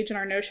episode page in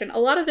our Notion. A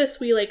lot of this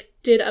we, like,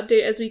 did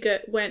update as we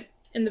went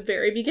in the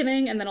very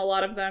beginning, and then a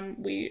lot of them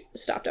we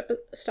stopped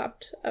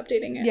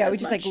updating it. Yeah, we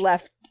just much. Like,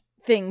 left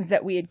things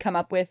that we had come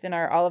up with in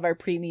all of our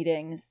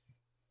pre-meetings.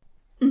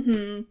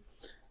 Mm-hmm.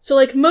 So,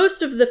 like,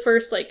 most of the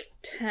first, like,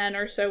 10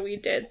 or so we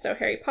did. So,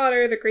 Harry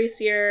Potter, The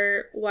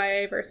Gracier,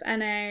 YA vs.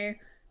 NA,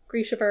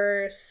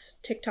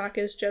 Grishaverse, TikTok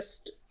is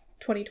just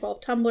 2012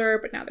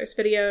 Tumblr, but now there's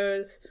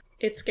videos.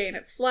 It's Gay and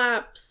It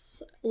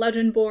Slaps,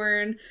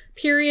 Legendborn,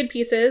 period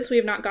pieces we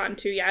have not gotten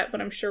to yet,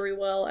 but I'm sure we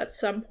will at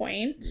some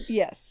point.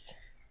 Yes.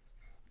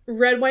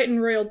 Red, White,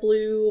 and Royal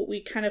Blue,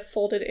 we kind of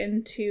folded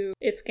into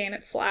It's Gay and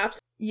It Slaps.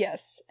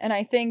 Yes, and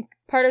I think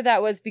part of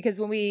that was because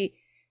when we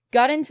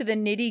got into the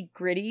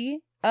nitty-gritty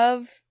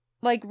of,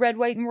 like, Red,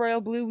 White, and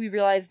Royal Blue, we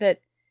realized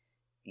that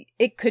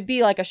it could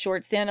be, like, a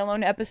short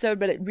standalone episode,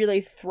 but it really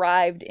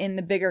thrived in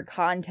the bigger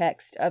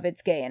context of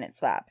It's Gay and It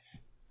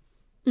Slaps.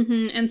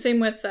 Mm-hmm. And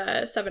same with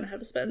 7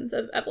 Husbands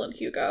of Evelyn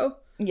Hugo.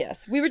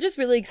 Yes, we were just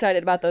really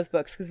excited about those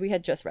books because we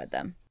had just read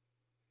them.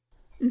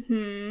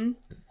 Mm-hmm.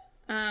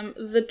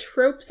 The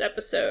Tropes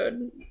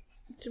episode.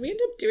 Did we end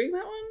up doing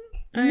that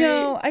one?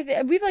 No,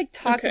 we've, like,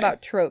 talked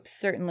about tropes,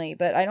 certainly,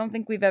 but I don't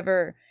think we've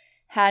ever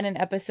had an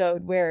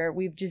episode where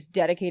we've just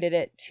dedicated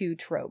it to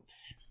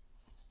tropes.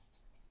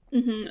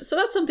 Mm-hmm. So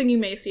that's something you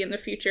may see in the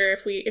future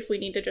if we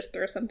need to just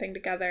throw something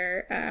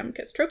together,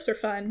 because tropes are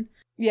fun.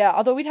 Yeah,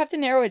 although we'd have to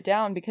narrow it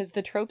down because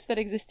the tropes that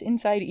exist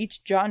inside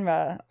each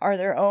genre are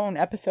their own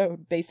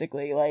episode,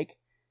 basically. Like,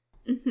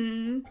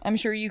 mm-hmm. I'm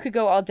sure you could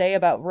go all day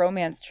about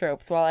romance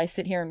tropes while I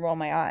sit here and roll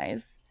my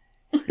eyes.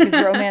 Because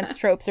romance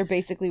tropes are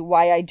basically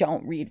why I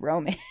don't read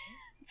romance.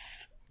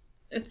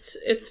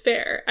 It's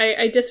fair.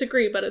 I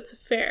disagree, but it's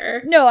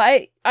fair. No,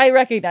 I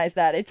recognize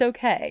that. It's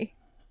okay.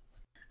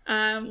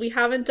 We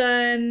haven't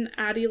done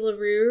Addie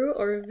LaRue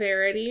or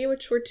Verity,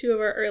 which were 2 of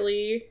our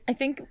early I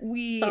think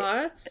we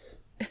thoughts.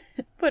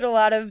 Put a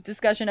lot of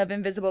discussion of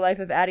Invisible Life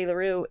of Addie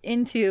LaRue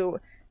into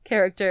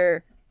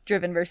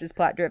character-driven versus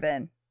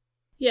plot-driven.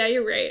 Yeah,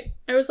 you're right.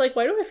 I was like,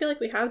 why do I feel like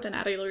we have done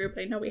Addie LaRue,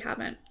 but I know we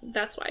haven't.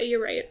 That's why,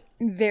 you're right.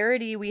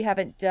 Verity we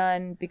haven't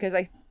done because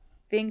I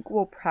think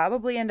we'll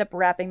probably end up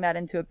wrapping that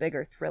into a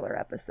bigger thriller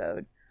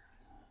episode.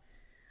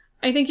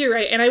 I think you're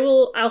right, and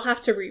I'll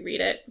have to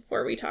reread it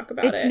before we talk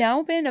about it. It's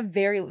now been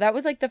that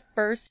was like the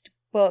first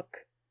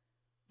book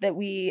that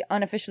we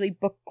unofficially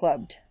book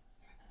clubbed.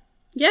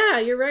 Yeah,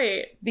 you're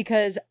right.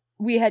 Because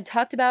we had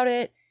talked about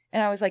it,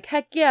 and I was like,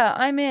 heck yeah,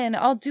 I'm in,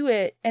 I'll do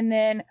it. And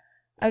then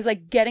I was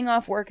like getting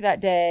off work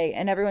that day,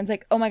 and everyone's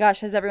like, oh my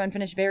gosh, has everyone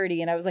finished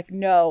Verity? And I was like,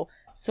 no.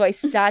 So I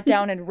sat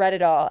down and read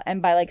it all,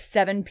 and by like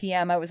 7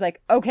 p.m. I was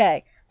like,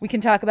 okay, we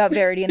can talk about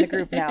Verity in the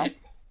group now.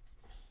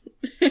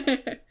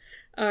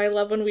 I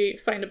love when we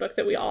find a book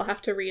that we all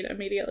have to read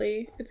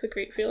immediately. It's a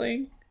great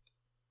feeling.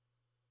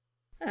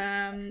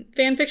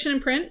 Fan fiction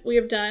and print, we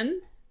have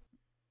done.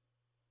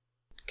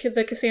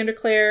 The Cassandra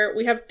Clare,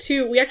 we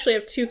actually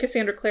have 2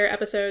 Cassandra Clare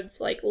episodes,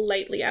 like,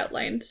 lightly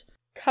outlined.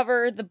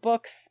 Cover the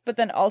books, but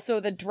then also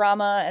the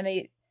drama,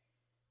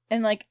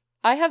 and like,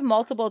 I have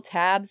multiple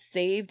tabs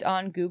saved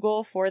on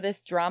Google for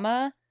this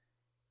drama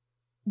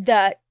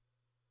that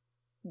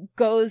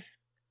goes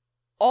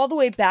all the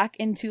way back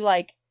into,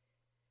 like,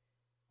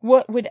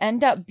 what would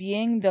end up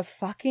being the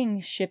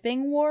fucking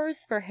shipping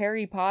wars for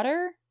Harry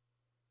Potter.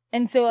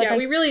 And so, like,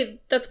 yeah,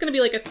 that's going to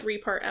be like a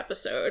 3-part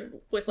episode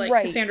with, like,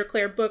 right. Cassandra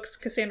Clare books,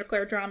 Cassandra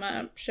Clare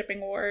drama, shipping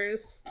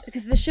wars.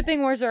 Because the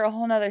shipping wars are a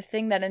whole nother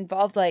thing that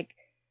involved, like,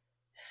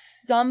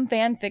 some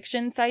fan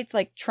fiction sites,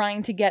 like,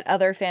 trying to get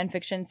other fan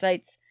fiction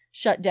sites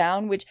shut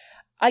down, which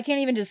I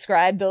can't even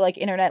describe the, like,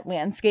 internet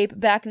landscape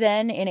back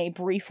then in a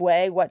brief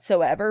way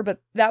whatsoever,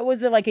 but that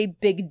was, like, a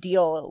big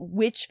deal.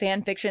 Which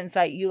fan fiction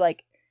site you,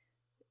 like,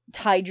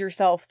 tied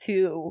yourself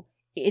to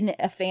in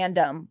a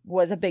fandom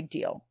was a big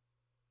deal.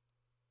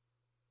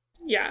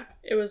 Yeah,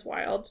 it was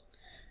wild.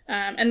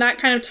 And that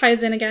kind of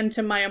ties in again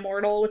to My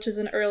Immortal, which is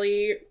an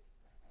early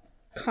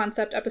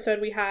concept episode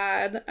we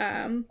had.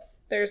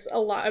 There's a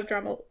lot of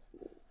drama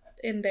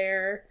in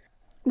there.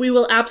 We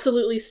will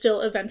absolutely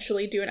still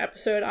eventually do an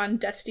episode on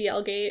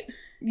Destiel Gate.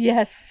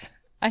 Yes.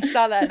 I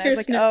saw that and I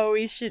was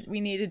like, we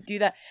need to do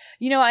that.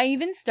 You know, I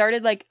even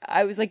started, like,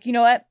 I was like, you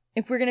know what?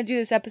 If we're going to do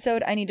this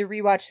episode, I need to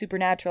rewatch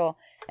Supernatural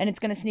and it's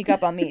going to sneak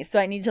up on me. So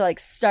I need to, like,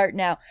 start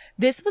now.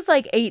 This was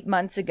like 8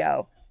 months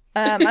ago.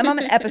 I'm on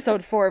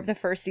episode 4 of the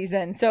first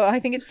season. So I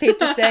think it's safe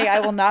to say I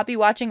will not be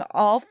watching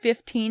all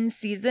 15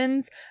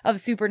 seasons of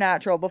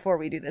Supernatural before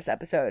we do this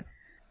episode.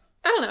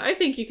 I don't know. I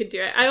think you could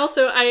do it.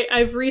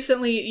 I've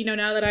recently, you know,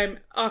 now that I'm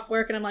off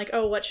work and I'm like,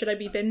 oh, what should I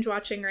be binge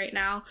watching right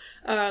now?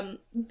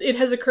 It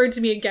has occurred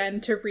to me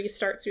again to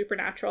restart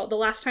Supernatural. The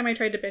last time I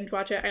tried to binge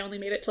watch it, I only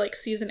made it to like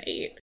season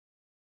 8.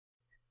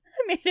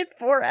 I made it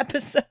 4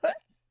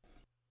 episodes.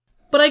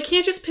 But I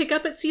can't just pick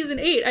up at season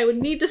 8. I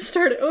would need to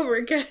start over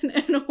again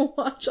and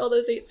watch all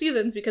those 8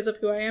 seasons because of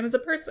who I am as a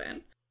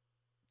person.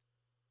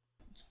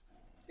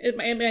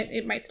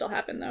 It might still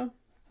happen though.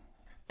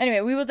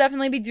 Anyway, we will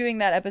definitely be doing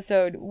that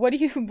episode. What do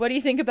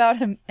you think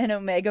about an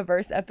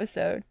Omegaverse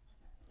episode?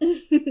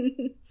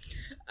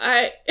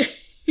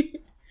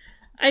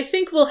 I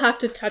think we'll have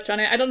to touch on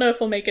it. I don't know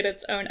if we'll make it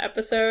its own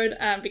episode,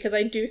 because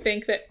I do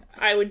think that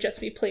I would just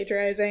be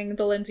plagiarizing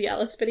the Lindsay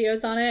Ellis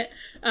videos on it.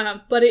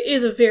 But it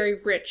is a very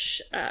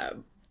rich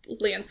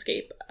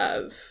landscape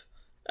of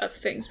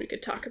things we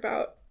could talk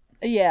about.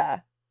 Yeah.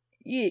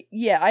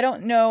 Yeah, I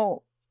don't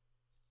know.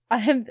 I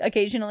have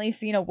occasionally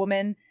seen a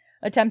woman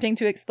attempting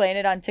to explain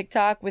it on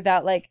TikTok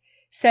without, like,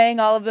 saying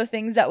all of the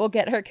things that will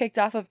get her kicked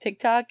off of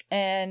TikTok,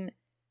 and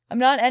I'm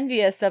not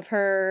envious of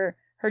her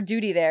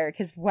duty there,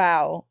 because,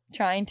 wow,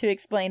 trying to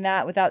explain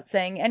that without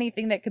saying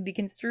anything that could be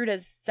construed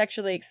as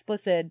sexually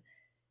explicit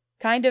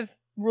kind of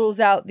rules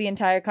out the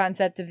entire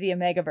concept of the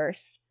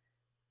Omegaverse.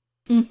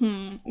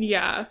 Mm-hmm.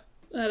 Yeah,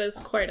 that is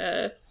quite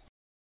a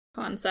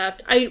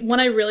concept.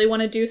 One I really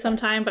want to do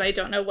sometime, but I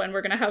don't know when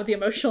we're going to have the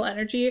emotional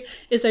energy,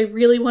 is I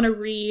really want to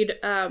read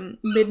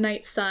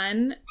Midnight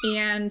Sun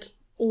and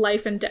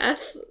Life and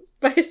Death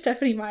by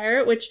Stephenie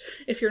Meyer, which,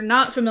 if you're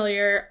not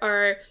familiar,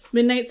 are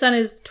Midnight Sun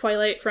is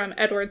Twilight from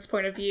Edward's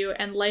point of view,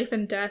 and Life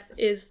and Death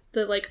is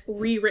the, like,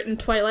 rewritten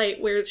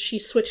Twilight where she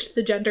switched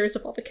the genders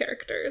of all the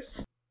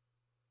characters.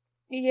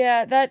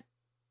 Yeah, that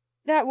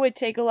would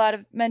take a lot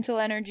of mental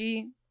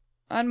energy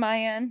on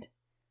my end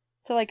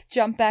to, like,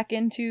 jump back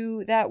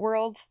into that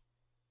world.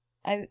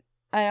 I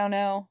don't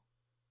know.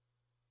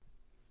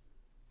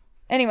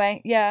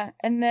 Anyway, yeah.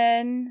 And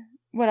then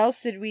what else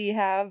did we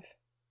have?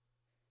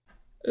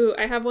 Ooh,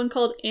 I have one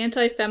called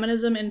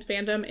Anti-Feminism in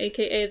Fandom,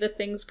 aka The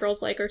Things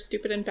Girls Like Are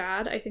Stupid and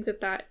Bad. I think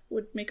that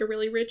would make a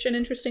really rich and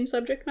interesting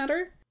subject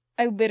matter.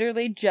 I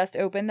literally just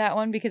opened that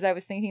one because I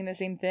was thinking the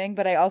same thing,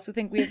 but I also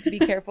think we have to be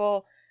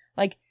careful,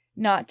 like,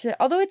 not to,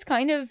 although it's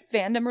kind of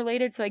fandom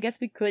related, so I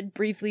guess we could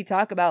briefly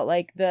talk about,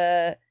 like,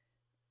 the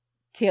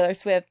Taylor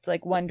Swift,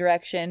 like, One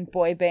Direction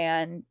boy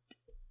band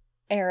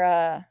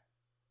era,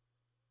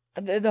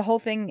 the whole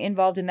thing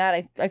involved in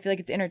that. I feel like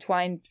it's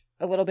intertwined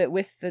a little bit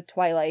with the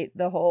Twilight,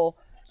 the whole.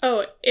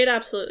 Oh, it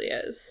absolutely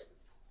is.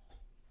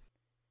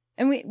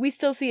 And we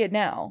still see it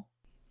now.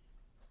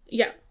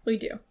 Yeah, we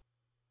do.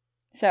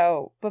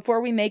 So before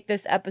we make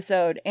this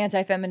episode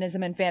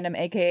Anti-Feminism and Fandom,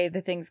 aka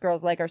The Things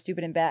Girls Like Are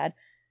Stupid and Bad,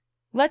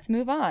 let's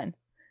move on.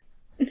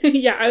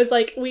 Yeah, I was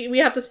like, we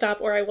have to stop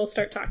or I will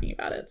start talking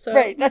about it. So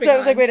right, that's why I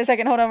was like, wait a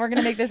second, hold on, we're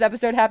gonna make this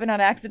episode happen on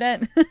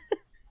accident.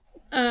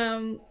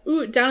 Down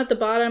at the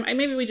bottom,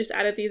 maybe we just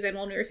added these in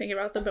while we were thinking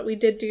about them, but we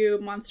did do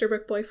Monster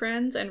Book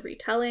Boyfriends and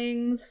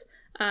retellings.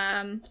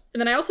 And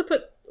then I also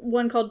put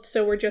one called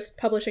So We're Just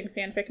Publishing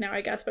Fanfic Now,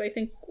 I guess, but I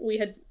think we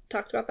had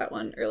talked about that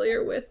one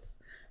earlier with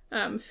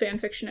fan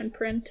fiction and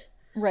print.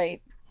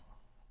 Right.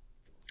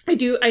 I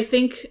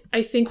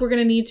think we're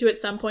gonna need to at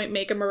some point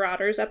make a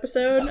Marauders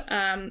episode,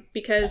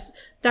 because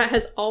that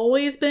has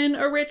always been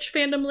a rich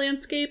fandom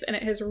landscape, and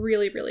it has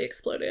really, really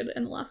exploded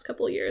in the last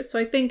couple of years. So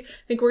I think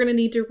we're gonna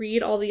need to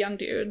read all the young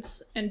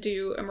dudes and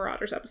do a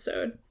Marauders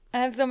episode. I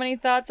have so many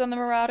thoughts on the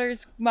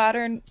Marauders,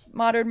 modern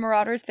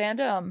Marauders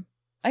fandom.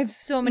 I have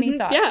so many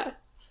thoughts. Yeah,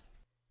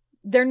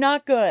 they're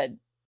not good.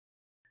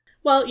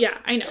 Well, yeah,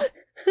 I know.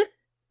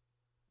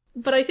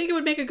 But I think it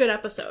would make a good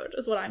episode,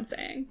 is what I'm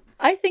saying.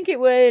 I think it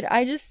would.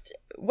 I just,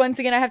 once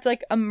again, I have to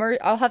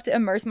I'll have to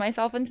immerse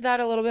myself into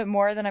that a little bit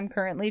more than I'm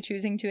currently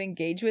choosing to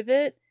engage with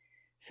it.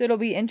 So it'll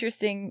be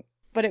interesting,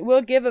 but it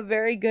will give a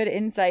very good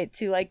insight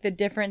to like the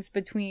difference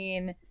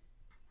between,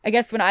 I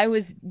guess, when I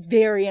was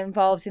very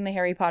involved in the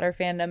Harry Potter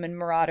fandom and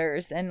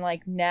Marauders, and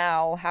like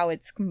now how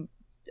it's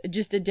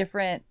just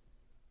a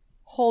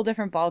whole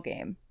different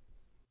ballgame.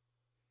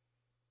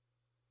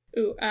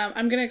 Ooh,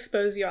 I'm going to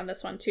expose you on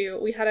this one, too.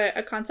 We had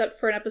a concept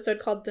for an episode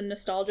called The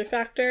Nostalgia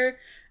Factor,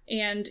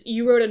 and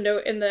you wrote a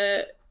note in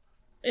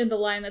the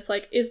line that's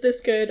like, is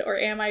this good, or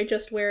am I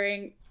just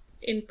wearing,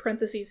 in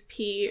parentheses,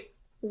 P,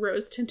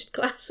 rose-tinted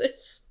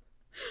glasses?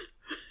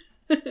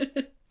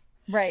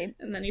 Right.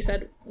 And then you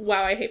said,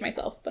 wow, I hate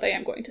myself, but I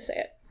am going to say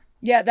it.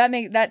 Yeah,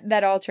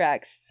 that all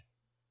tracks.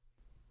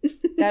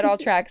 That all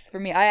tracks for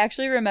me. I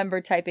actually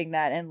remember typing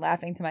that and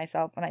laughing to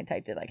myself when I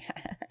typed it, like,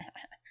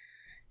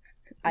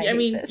 I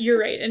mean, this. You're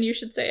right, and you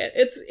should say it.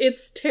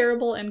 It's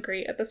terrible and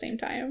great at the same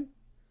time.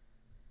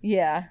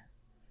 Yeah.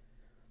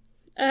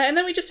 And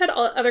then we just had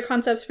other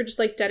concepts for just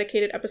like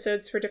dedicated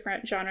episodes for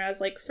different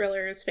genres, like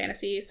thrillers,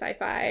 fantasy,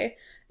 sci-fi,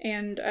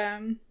 and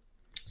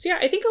so yeah,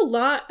 I think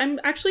I'm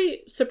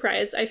actually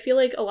surprised. I feel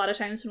like a lot of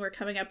times when we're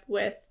coming up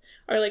with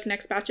our like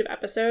next batch of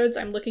episodes,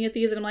 I'm looking at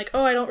these and I'm like,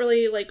 oh, I don't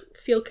really like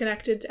feel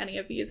connected to any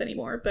of these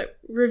anymore, but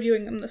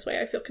reviewing them this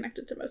way, I feel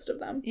connected to most of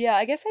them. Yeah,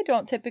 I guess I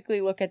don't typically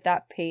look at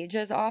that page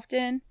as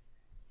often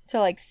to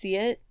like see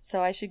it,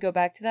 so I should go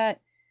back to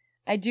that.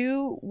 I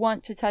do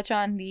want to touch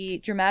on the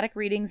dramatic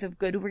readings of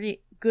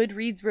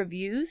Goodreads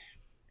reviews.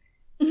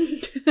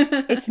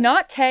 It's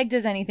not tagged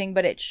as anything,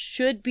 but it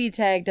should be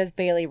tagged as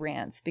Bailey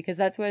Rants, because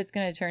that's what it's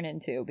going to turn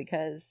into,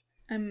 because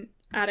I'm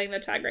adding the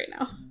tag right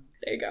now.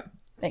 There you go.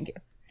 Thank you.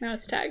 Now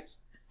it's tagged.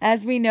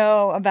 As we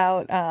know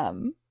about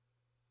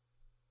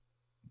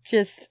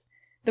just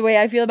the way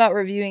I feel about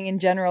reviewing in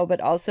general,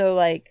 but also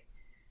like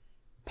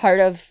part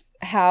of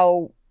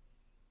how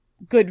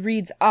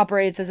Goodreads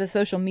operates as a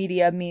social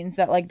media means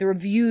that like the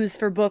reviews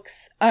for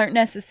books aren't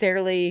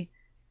necessarily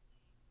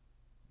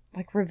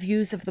like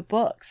reviews of the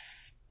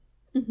books.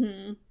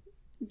 Mm-hmm.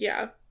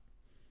 Yeah.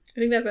 I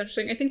think that's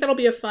interesting. I think that'll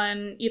be a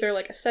fun, either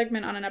like a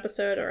segment on an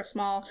episode or a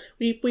small,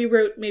 we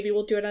wrote, maybe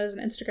we'll do it as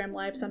an Instagram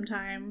live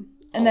sometime.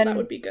 And then that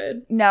would be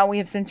good. Now we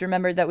have since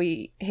remembered that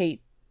we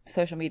hate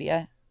social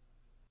media.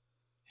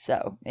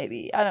 So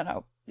maybe, I don't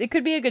know. It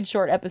could be a good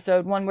short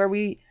episode, one where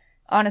we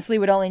honestly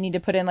would only need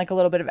to put in like a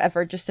little bit of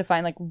effort just to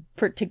find like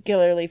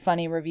particularly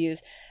funny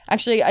reviews.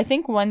 Actually, I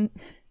think one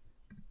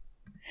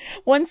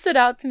stood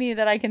out to me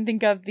that I can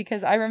think of,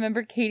 because I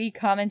remember Katie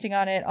commenting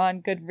on it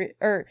on Goodreads,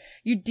 or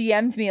you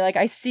DM'd me like,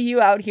 I see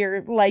you out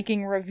here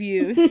liking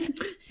reviews.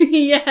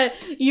 Yeah,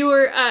 you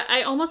were,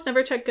 I almost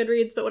never check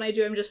Goodreads, but when I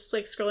do, I'm just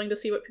like scrolling to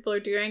see what people are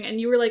doing, and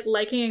you were like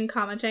liking and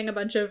commenting a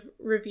bunch of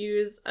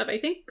reviews of, I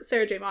think,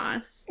 Sarah J.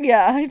 Maas.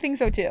 Yeah, I think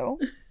so too.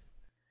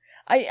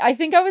 I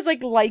think I was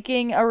like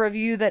liking a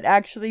review that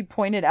actually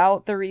pointed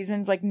out the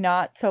reasons like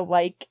not to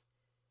like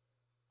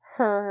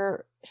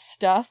her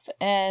stuff,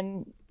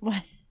 and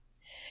like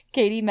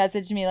Katie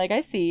messaged me like, I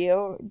see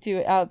you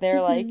out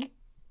there like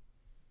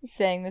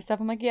saying this stuff.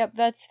 I'm like, yep,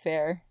 that's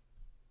fair.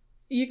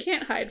 You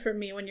can't hide from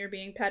me when you're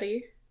being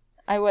petty.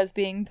 I was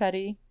being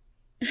petty.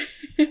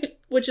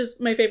 Which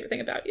is my favorite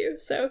thing about you,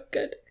 so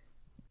good.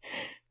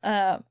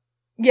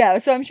 Yeah,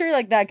 so I'm sure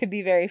like that could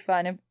be very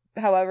fun if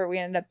however we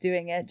end up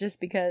doing it, just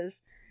because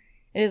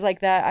it is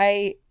like that.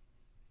 I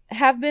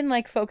have been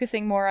like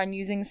focusing more on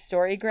using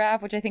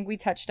Storygraph, which I think we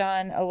touched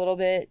on a little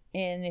bit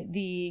in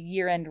the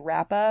year-end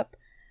wrap-up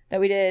that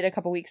we did a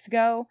couple weeks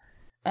ago.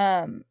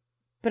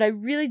 But I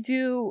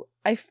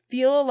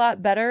feel a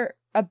lot better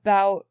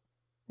about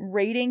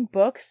rating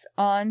books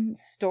on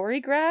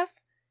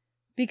Storygraph,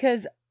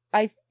 because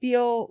I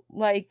feel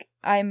like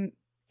I'm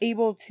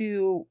able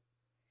to,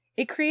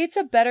 it creates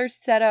a better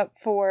setup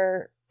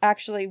for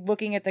actually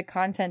looking at the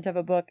content of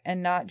a book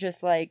and not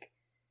just like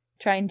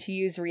trying to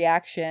use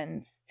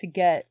reactions to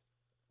get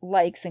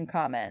likes and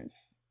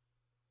comments.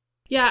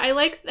 Yeah, I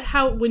like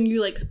how when you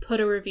like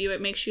put a review,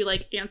 it makes you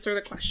like answer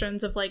the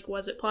questions of like,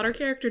 was it plot or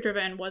character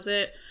driven? Was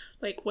it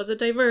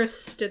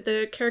diverse? Did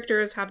the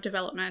characters have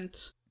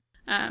development?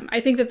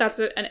 I think that that's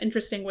an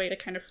interesting way to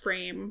kind of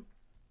frame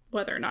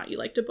whether or not you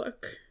liked a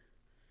book.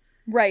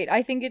 Right.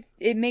 I think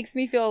it makes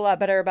me feel a lot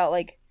better about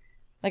like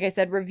I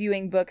said,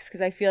 reviewing books,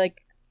 because I feel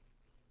like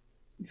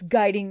it's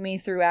guiding me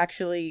through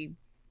actually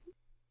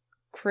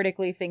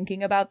critically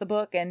thinking about the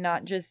book and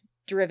not just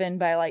driven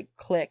by like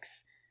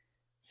clicks.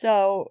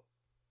 So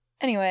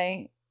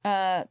anyway,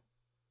 do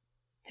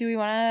we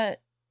want to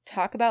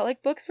talk about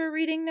like books we're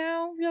reading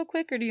now real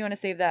quick, or do you want to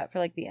save that for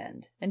like the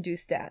end and do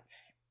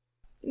stats?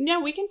 Yeah,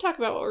 we can talk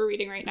about what we're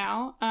reading right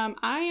now.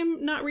 I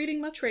am not reading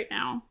much right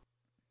now.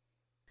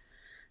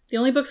 The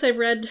only books I've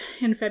read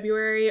in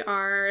February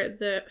are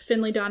the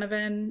Finlay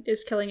Donovan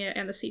Is Killing It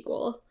and the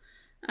sequel.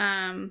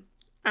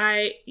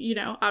 I,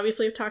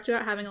 obviously have talked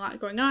about having a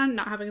lot going on,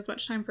 not having as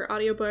much time for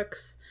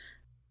audiobooks.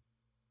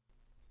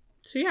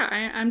 So yeah,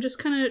 I'm just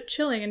kind of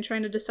chilling and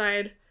trying to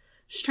decide,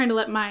 just trying to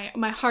let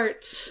my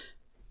heart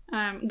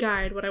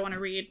guide what I want to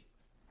read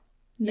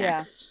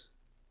next.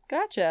 Yeah.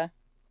 Gotcha.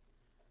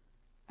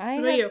 What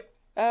about you?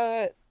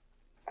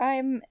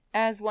 I'm,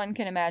 as one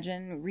can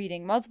imagine,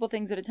 reading multiple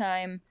things at a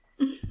time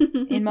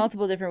in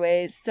multiple different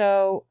ways.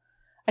 So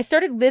I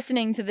started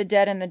listening to The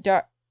Dead in the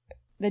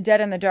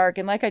Dark,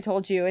 and like I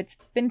told you, it's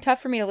been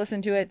tough for me to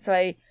listen to it, so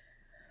I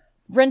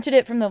rented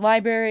it from the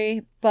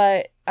library,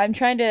 but I'm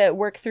trying to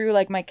work through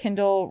like my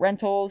Kindle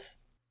rentals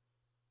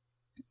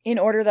in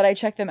order that I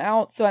check them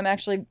out. So I'm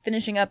actually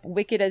finishing up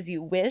Wicked as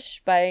You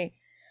Wish by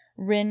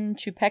Rin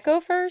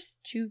Chupeco first.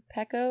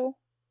 Chupeco.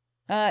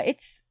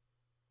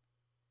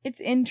 It's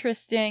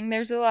interesting.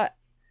 There's a lot.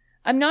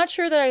 I'm not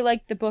sure that I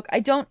like the book. I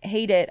don't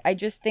hate it. I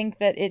just think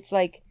that it's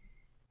like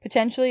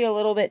potentially a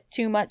little bit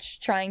too much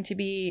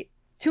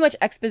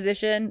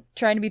exposition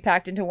trying to be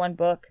packed into one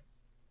book.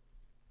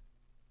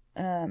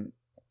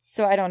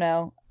 So I don't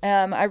know.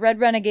 I read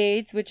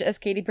Renegades, which, as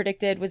Katie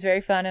predicted, was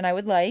very fun and I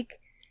would like.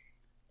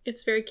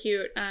 It's very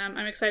cute.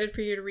 I'm excited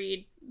for you to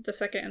read the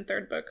second and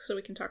third book so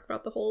we can talk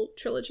about the whole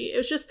trilogy.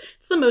 It's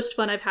the most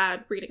fun I've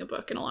had reading a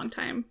book in a long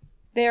time.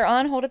 They are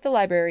on hold at the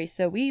library,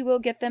 so we will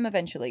get them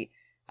eventually.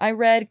 I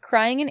read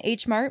Crying in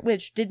H Mart,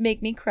 which did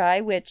make me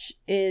cry, which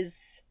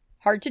is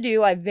hard to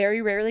do. I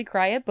very rarely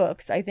cry at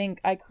books. I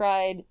think I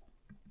cried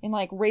in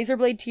like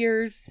Razorblade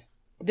Tears,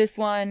 this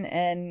one,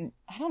 and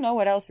I don't know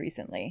what else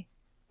recently.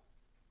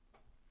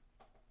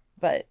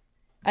 But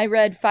I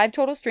read Five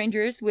Total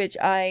Strangers, which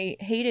I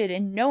hated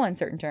in no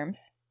uncertain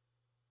terms.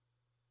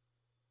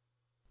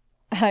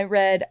 I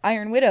read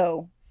Iron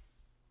Widow,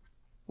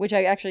 which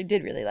I actually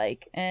did really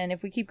like. And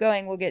if we keep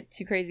going, we'll get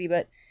too crazy.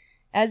 But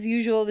as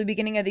usual, the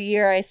beginning of the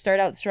year, I start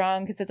out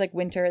strong because it's like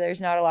winter.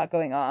 There's not a lot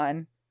going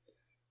on.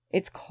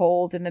 It's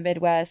cold in the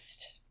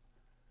Midwest.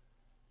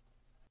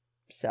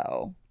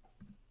 So.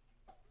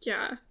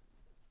 Yeah.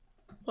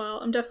 Well,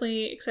 I'm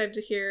definitely excited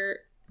to hear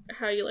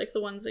how you like the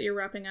ones that you're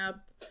wrapping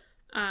up.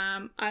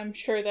 I'm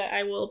sure that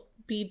I will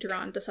be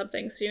drawn to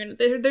something soon.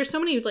 There's so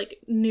many like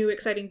new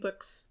exciting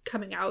books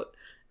coming out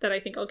that I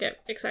think I'll get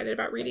excited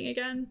about reading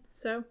again.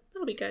 So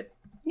that'll be good.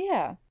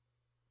 Yeah.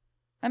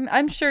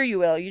 I'm sure you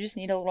will. You just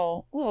need a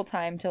little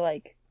time to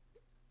like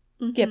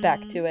get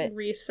back to it.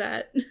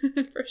 Reset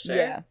for sure.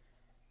 Yeah.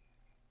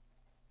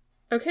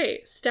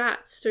 Okay,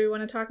 stats. Do we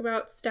want to talk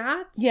about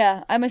stats?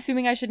 Yeah, I'm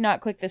assuming I should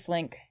not click this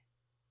link.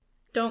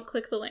 Don't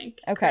click the link.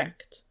 Okay.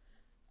 Correct.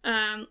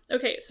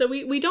 Okay, so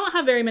we don't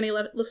have very many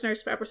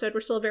listeners per episode. We're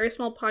still a very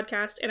small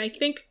podcast, and I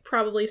think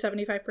probably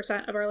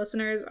 75% of our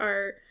listeners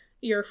are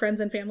your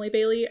friends and family,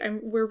 Bailey.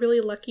 We're really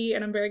lucky,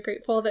 and I'm very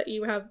grateful that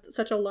you have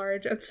such a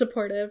large and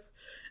supportive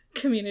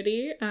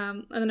community.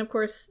 And then, of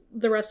course,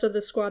 the rest of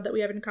the squad that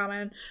we have in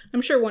common.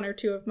 I'm sure one or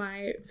two of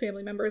my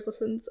family members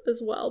listens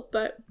as well,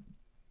 but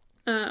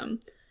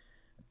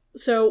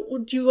so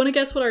do you want to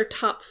guess what our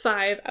top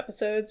 5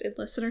 episodes in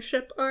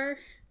listenership are?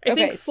 I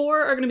think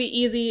 4 are going to be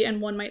easy and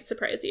 1 might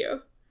surprise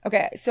you.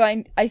 Okay, so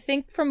I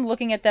think from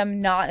looking at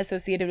them not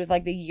associated with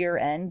like the year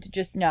end,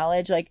 just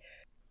knowledge, like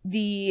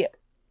the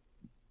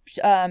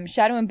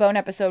Shadow and Bone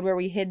episode where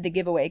we hid the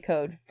giveaway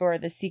code for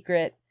the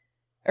secret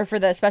or for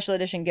the special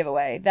edition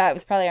giveaway. That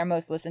was probably our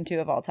most listened to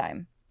of all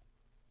time.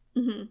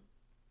 Mm-hmm.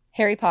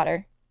 Harry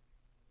Potter.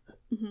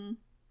 Mm-hmm.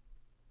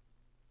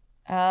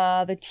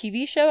 The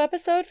TV show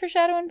episode for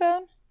Shadow and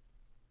Bone.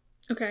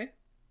 Okay.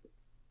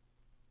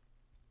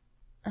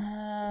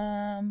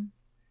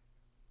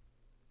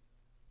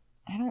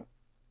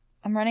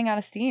 I'm running out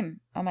of steam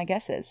on my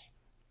guesses.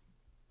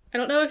 I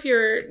don't know if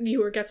you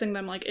were guessing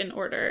them like in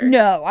order.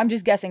 No, I'm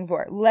just guessing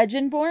for it.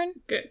 Legendborn.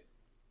 Good.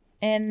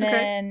 And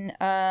then,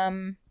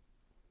 Pride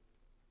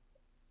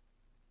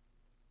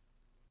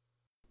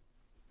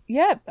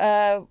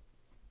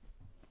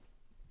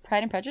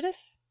and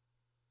Prejudice?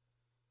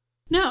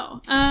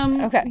 No.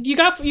 Okay. You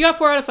got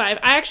 4 out of 5.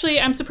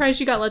 I'm surprised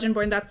you got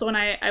Legendborn. That's the one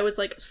I was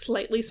like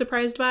slightly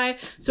surprised by.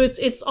 So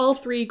it's all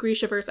 3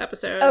 Grishaverse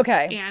episodes.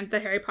 Okay. And the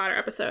Harry Potter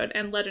episode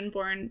and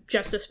Legendborn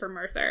Justice for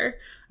Merthyr.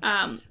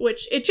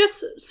 Which it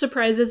just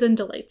surprises and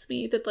delights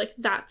me that like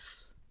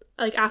that's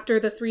like after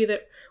the 3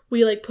 that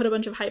we like put a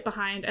bunch of hype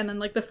behind, and then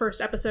like the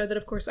first episode that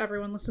of course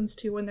everyone listens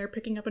to when they're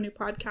picking up a new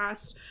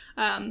podcast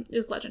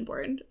is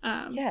Legendborn.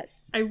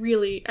 Yes. I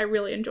really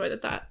enjoy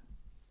that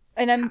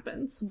and I'm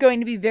happens. going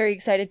to be very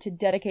excited to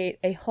dedicate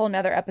a whole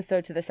nother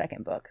episode to the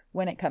second book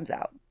when it comes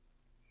out.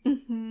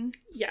 Mm-hmm.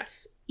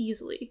 Yes,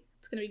 easily.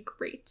 It's gonna be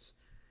great.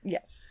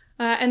 Yes.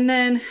 And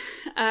then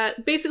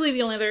basically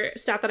the only other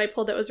stat that I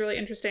pulled that was really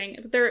interesting,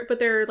 but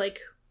there are like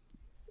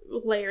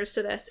layers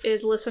to this,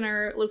 is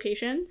listener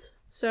locations.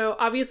 So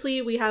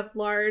obviously we have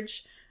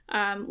large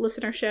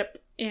listenership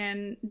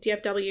in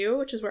DFW,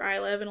 which is where I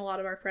live and a lot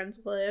of our friends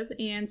live,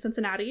 and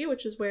Cincinnati,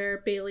 which is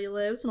where Bailey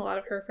lives and a lot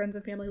of her friends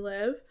and family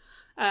live.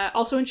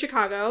 Also in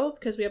Chicago,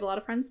 because we have a lot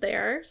of friends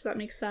there, so that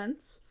makes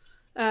sense.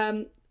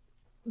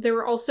 There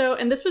were also,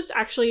 and this was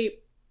actually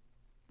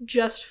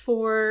just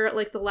for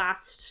like the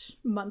last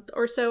month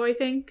or so, I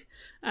think,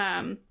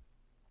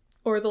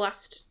 or the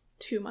last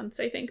 2 months,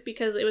 I think,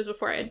 because it was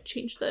before I had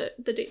changed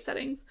the date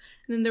settings.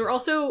 And then there were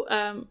also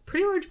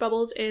pretty large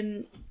bubbles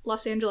in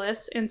Los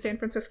Angeles and San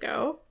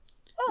Francisco,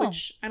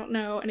 which I don't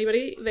know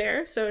anybody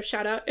there, so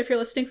shout out if you're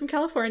listening from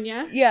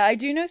California. Yeah, I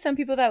do know some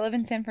people that live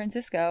in San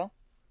Francisco,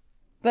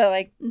 but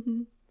like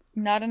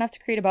not enough to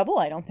create a bubble,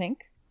 I don't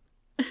think.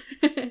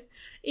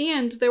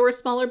 And there were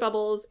smaller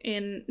bubbles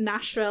in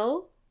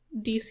Nashville,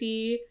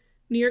 DC,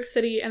 New York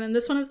City, and then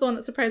this one is the one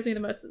that surprised me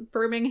the most,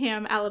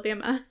 Birmingham,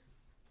 Alabama.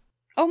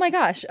 Oh my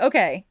gosh,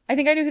 okay. I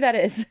think I know who that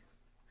is.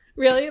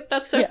 Really?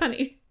 That's so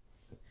funny.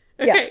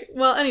 Okay,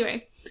 well,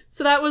 anyway.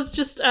 So that was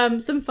just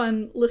some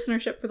fun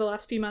listenership for the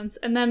last few months.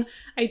 And then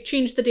I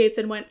changed the dates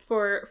and went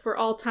for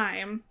all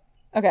time.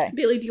 Okay.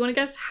 Bailey, do you want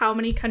to guess how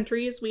many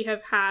countries we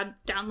have had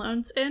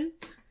downloads in?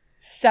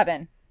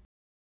 7.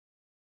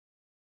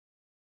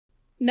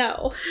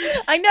 No.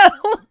 I know!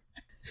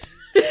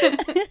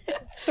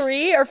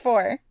 3 or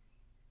 4?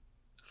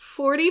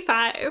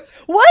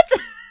 45. What?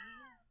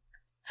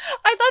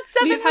 I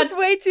thought 7 was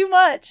way too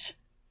much.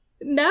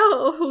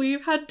 No,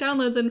 we've had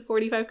downloads in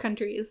 45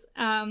 countries.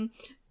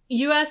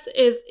 US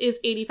is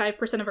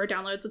 85% of our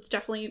downloads, which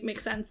definitely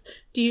makes sense.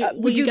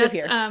 Would you guess?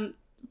 Live here?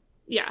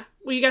 Yeah.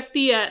 Will you guess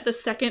the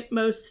second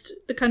most,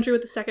 the country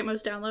with the second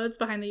most downloads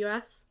behind the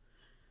US?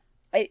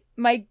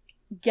 My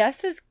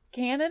guess is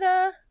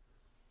Canada.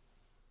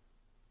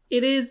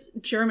 It is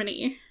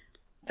Germany.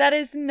 That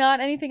is not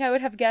anything I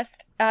would have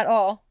guessed at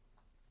all.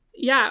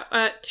 Yeah,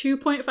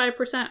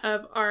 2.5%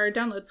 of our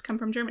downloads come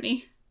from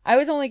Germany. I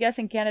was only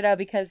guessing Canada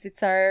because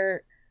it's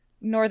our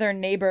northern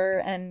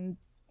neighbor, and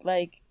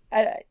like,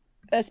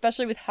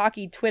 especially with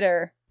hockey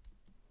Twitter,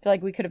 I feel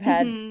like we could have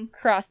had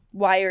crossed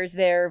wires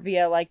there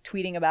via like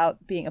tweeting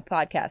about being a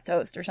podcast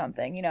host or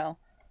something, you know?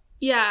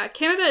 Yeah,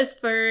 Canada is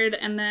third,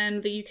 and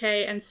then the UK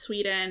and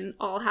Sweden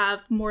all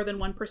have more than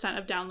 1%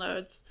 of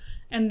downloads.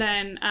 And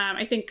then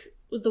I think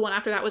the one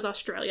after that was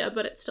Australia,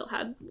 but it still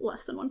had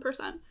less than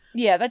 1%.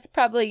 Yeah, that's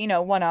probably,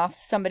 one-off.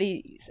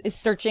 Somebody is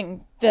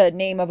searching the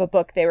name of a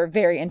book they were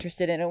very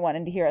interested in and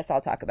wanted to hear us all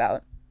talk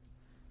about.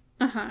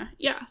 Uh-huh.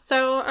 Yeah.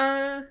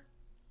 So,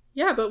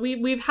 yeah, but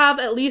we've have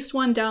at least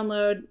one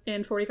download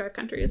in 45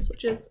 countries,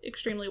 which is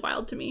extremely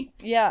wild to me.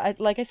 Yeah,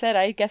 like I said,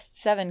 I guessed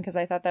 7 because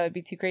I thought that would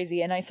be too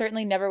crazy. And I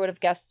certainly never would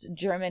have guessed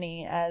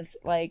Germany as,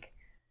 like,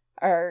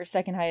 our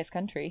second highest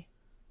country.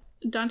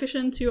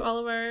 Dankeschön to all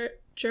of our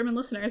German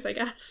listeners, I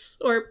guess.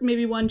 Or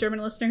maybe one German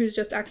listener who's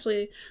just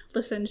actually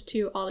listened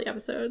to all the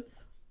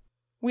episodes.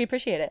 We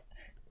appreciate it.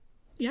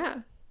 Yeah.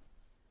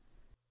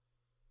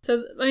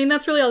 So, I mean,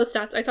 that's really all the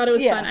stats. I thought it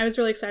was fun. I was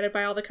really excited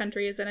by all the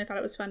countries, and I thought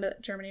it was fun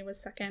that Germany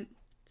was second.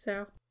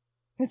 So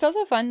it's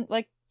also fun,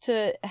 like,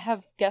 to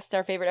have guessed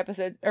our favorite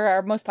episodes, or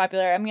our most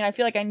popular. I mean, I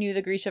feel like I knew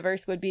the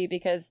Grishaverse would be,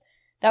 because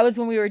that was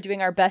when we were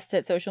doing our best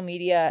at social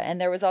media, and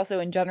there was also,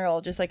 in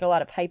general, just, like, a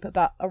lot of hype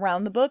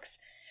around the books,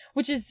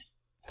 which is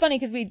funny,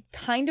 because we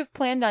kind of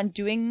planned on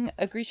doing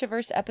a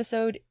Grishaverse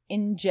episode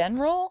in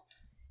general,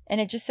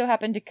 and it just so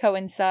happened to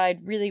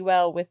coincide really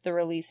well with the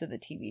release of the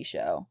TV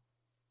show.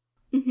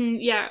 Mm-hmm,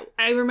 yeah,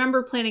 I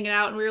remember planning it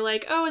out, and we were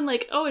like,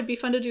 it'd be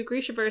fun to do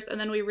Grishaverse, and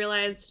then we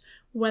realized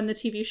when the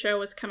TV show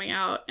was coming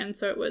out, and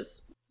so it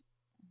was...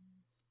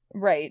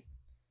 Right.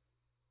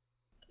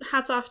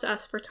 Hats off to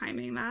us for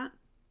timing that.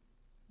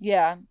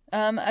 Yeah.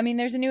 I mean,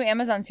 there's a new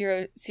Amazon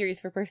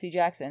series for Percy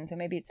Jackson, so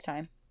maybe it's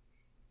time.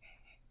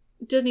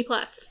 Disney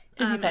Plus.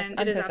 Disney Plus. And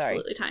I'm it so is sorry.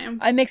 Absolutely time.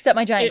 I mixed up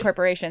my giant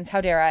corporations.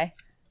 How dare I?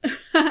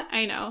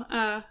 I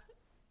know.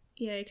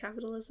 Yay,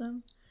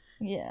 capitalism.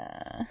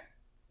 Yeah.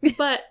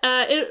 But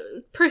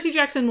Percy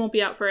Jackson won't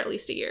be out for at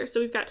least a year, so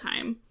we've got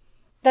time.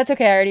 That's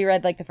okay. I already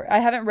read, like, the first... I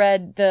haven't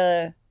read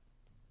the...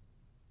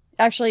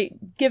 Actually,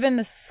 given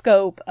the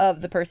scope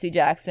of the Percy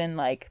Jackson,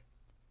 like,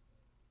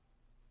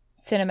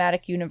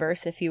 cinematic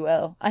universe, if you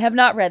will, I have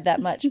not read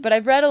that much, but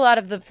I've read a lot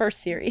of the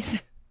first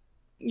series.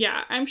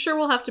 Yeah, I'm sure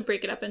we'll have to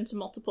break it up into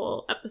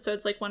multiple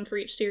episodes, like one for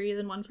each series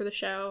and one for the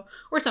show,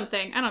 or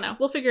something. I don't know.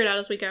 We'll figure it out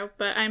as we go,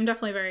 but I'm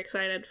definitely very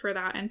excited for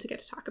that and to get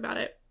to talk about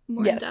it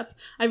more in depth.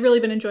 I've really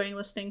been enjoying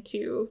listening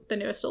to The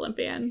Newest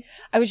Olympian.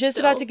 I was just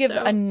about to give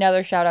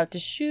another shout out to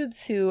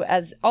Shubes, who,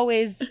 as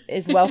always,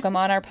 is welcome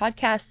on our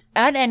podcast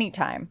at any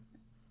time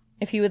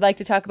if he would like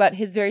to talk about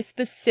his very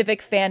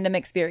specific fandom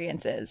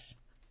experiences.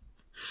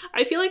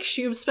 I feel like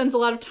Shubes spends a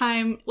lot of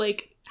time,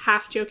 like,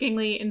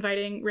 half-jokingly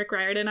inviting Rick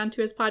Riordan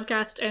onto his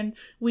podcast, and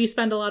we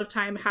spend a lot of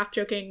time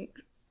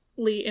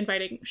half-jokingly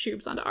inviting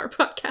Shubes onto our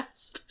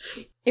podcast.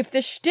 If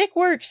the shtick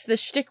works, the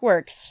shtick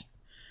works.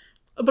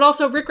 But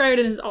also, Rick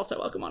Riordan is also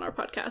welcome on our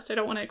podcast. I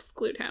don't want to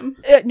exclude him.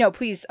 No,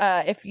 please.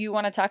 If you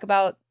want to talk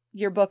about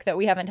your book that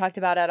we haven't talked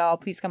about at all,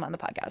 please come on the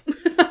podcast.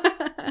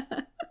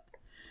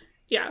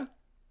 Yeah.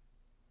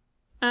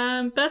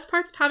 Best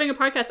parts of having a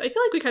podcast. I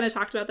feel like we kind of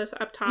talked about this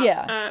up top.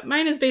 Yeah.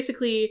 Mine is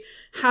basically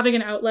having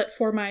an outlet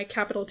for my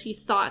capital T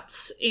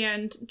thoughts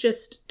and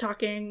just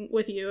talking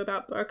with you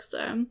about books.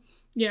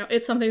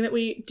 It's something that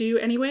we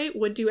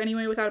would do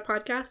anyway without a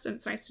podcast, and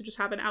it's nice to just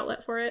have an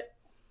outlet for it.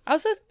 I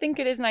also think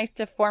it is nice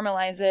to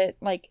formalize it.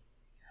 Like,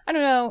 I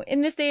don't know, in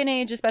this day and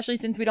age, especially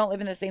since we don't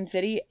live in the same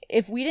city,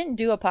 if we didn't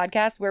do a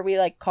podcast where we,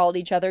 like, called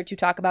each other to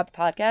talk about the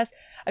podcast,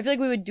 I feel like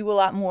we would do a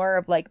lot more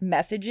of, like,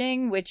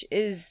 messaging, which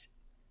is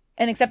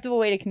an acceptable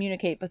way to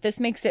communicate. But this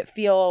makes it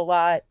feel a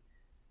lot,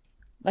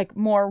 like,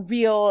 more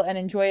real and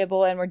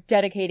enjoyable, and we're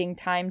dedicating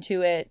time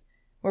to it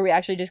where we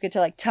actually just get to,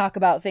 like, talk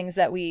about things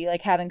that we,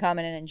 like, have in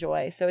common and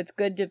enjoy. So it's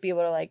good to be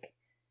able to, like,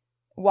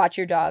 watch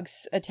your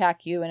dogs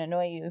attack you and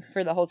annoy you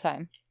for the whole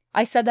time.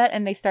 I said that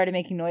and they started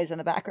making noise in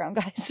the background,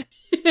 guys.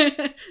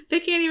 They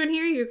can't even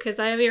hear you because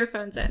I have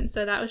earphones in,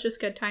 so that was just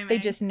good timing. They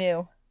just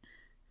knew.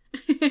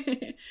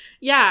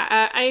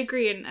 Yeah, I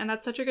agree, and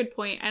that's such a good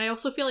point. And I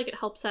also feel like it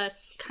helps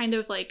us kind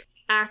of, like,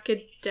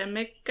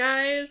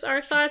 academic-ize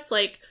our thoughts.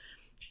 Like,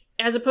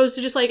 as opposed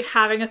to just, like,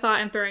 having a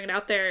thought and throwing it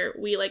out there,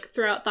 we, like,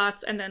 throw out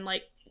thoughts and then,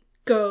 like,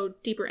 go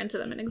deeper into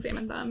them and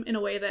examine them in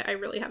a way that I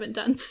really haven't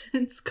done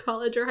since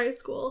college or high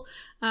school.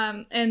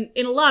 And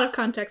in a lot of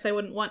contexts, I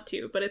wouldn't want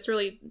to, but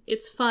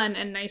it's fun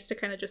and nice to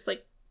kind of just,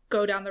 like,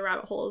 go down the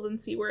rabbit holes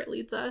and see where it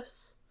leads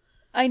us.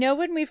 I know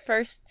when we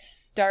first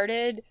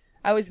started,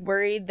 I was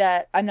worried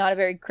that I'm not a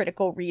very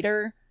critical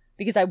reader,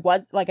 because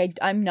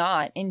I'm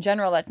not. In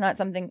general, that's not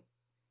something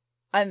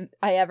I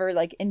ever,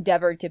 like,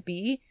 endeavored to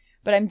be,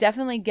 but I'm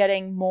definitely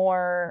getting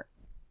more.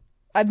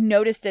 I've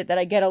noticed it that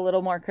I get a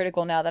little more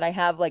critical now that I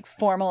have, like,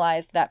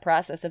 formalized that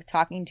process of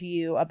talking to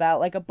you about,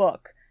 like, a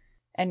book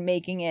and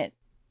making it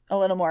a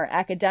little more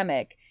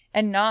academic,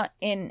 and not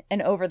in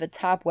an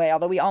over-the-top way,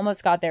 although we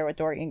almost got there with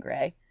Dorian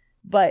Gray,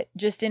 but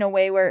just in a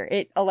way where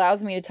it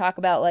allows me to talk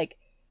about, like,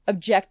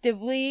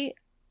 objectively,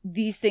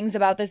 these things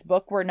about this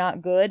book were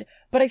not good,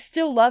 but I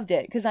still loved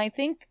it, because I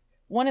think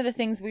one of the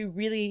things we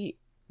really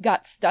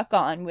got stuck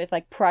on with,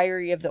 like,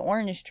 Priory of the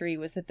Orange Tree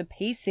was that the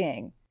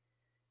pacing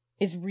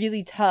is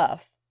really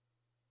tough.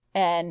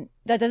 And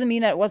that doesn't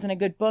mean that it wasn't a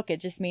good book.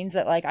 It just means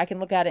that, like, I can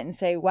look at it and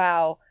say,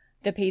 wow,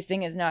 the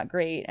pacing is not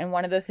great. And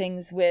one of the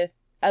things with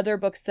other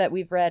books that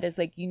we've read is,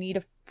 like, you need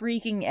a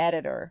freaking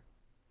editor.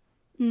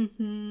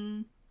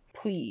 Mm-hmm.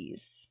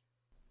 Please.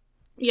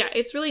 Yeah,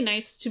 it's really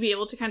nice to be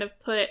able to kind of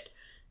put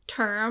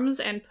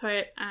terms and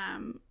put,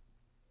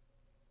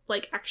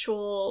 like,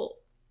 actual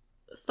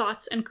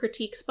thoughts and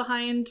critiques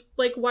behind,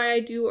 like, why I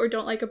do or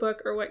don't like a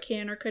book or what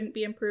can or couldn't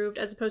be improved,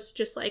 as opposed to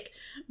just, like,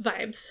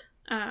 vibes,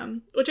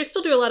 which I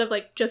still do a lot of,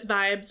 like, just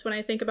vibes when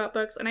I think about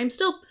books, and I'm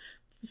still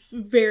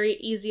very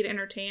easy to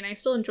entertain. I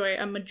still enjoy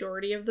a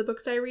majority of the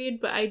books I read,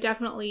 but I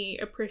definitely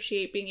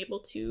appreciate being able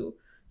to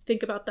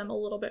think about them a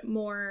little bit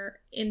more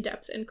in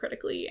depth and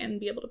critically and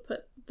be able to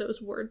put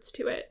those words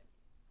to it.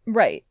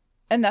 Right.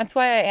 And that's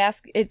why I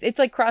ask, it's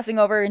like crossing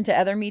over into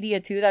other media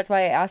too. That's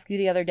why I asked you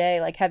the other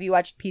day, like, have you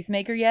watched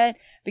Peacemaker yet?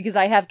 Because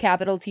I have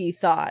capital T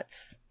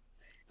thoughts.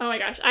 Oh my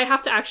gosh. I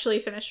have to actually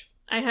finish.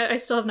 I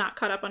still have not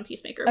caught up on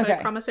Peacemaker, but okay.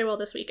 I promise I will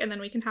this week, and then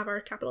we can have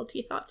our capital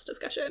T thoughts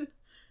discussion.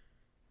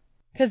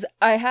 Because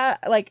I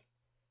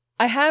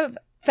have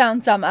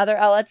found some other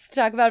outlets to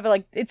talk about it, but,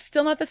 like, it's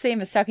still not the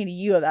same as talking to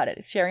you about it.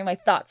 It's sharing my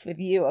thoughts with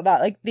you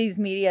about, like, these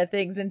media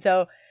things. And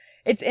so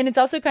it's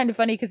also kind of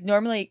funny because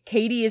normally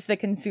Katie is the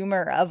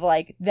consumer of,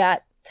 like,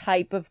 that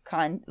type of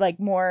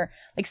more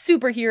like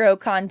superhero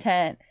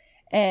content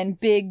and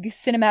big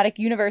cinematic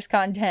universe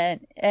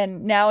content,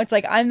 and now it's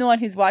like I'm the one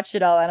who's watched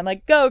it all, and I'm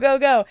like, go, go,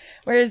 go.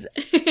 Whereas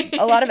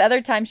a lot of other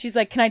times she's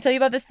like, can I tell you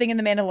about this thing in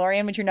The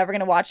Mandalorian which you're never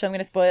gonna watch, so I'm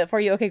gonna spoil it for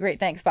you? Okay, great,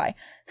 thanks, bye.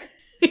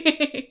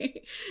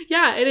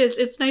 Yeah, it is.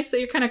 It's nice that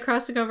you're kind of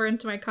crossing over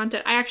into my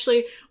content. I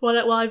actually,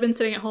 while I've been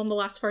sitting at home the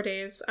last 4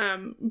 days,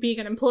 being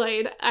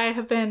unemployed,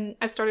 I've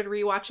started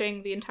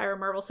rewatching the entire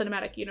Marvel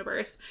Cinematic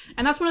Universe,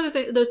 and that's one of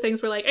those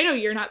things where, like, I know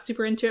you're not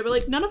super into it, but,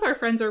 like, none of our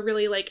friends are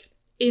really, like,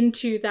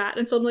 into that,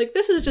 and so I'm like,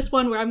 this is just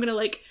one where I'm gonna,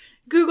 like,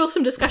 Google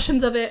some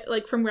discussions of it,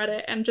 like, from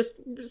Reddit, and just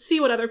see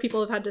what other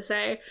people have had to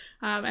say,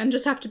 and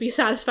just have to be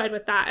satisfied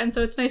with that. And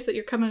so it's nice that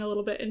you're coming a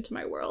little bit into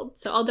my world.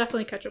 So I'll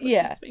definitely catch up with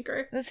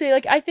Peacemaker. Let's say,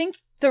 like, I think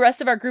the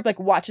rest of our group, like,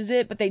 watches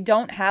it, but they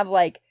don't have,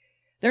 like,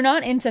 they're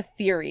not into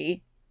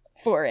theory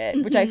for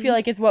it, which I feel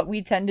like is what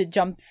we tend to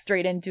jump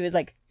straight into, is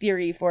like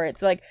theory for it.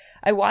 So like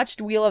I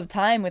watched Wheel of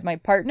Time with my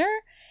partner,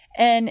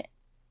 and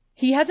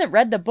he hasn't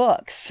read the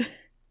books.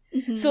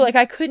 So like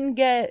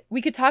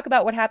we could talk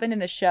about what happened in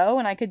the show,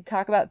 and I could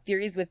talk about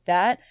theories with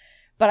that,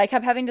 but I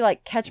kept having to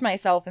like catch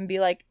myself and be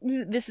like,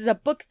 this is a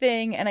book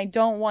thing, and I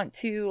don't want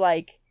to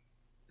like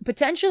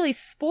potentially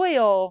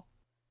spoil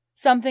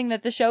something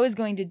that the show is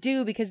going to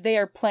do, because they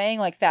are playing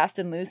like fast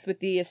and loose with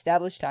the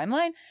established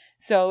timeline.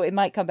 So it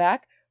might come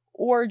back,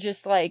 or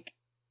just like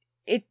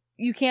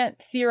you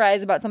can't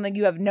theorize about something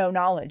you have no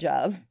knowledge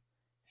of.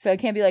 So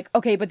it can't be like,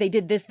 okay, but they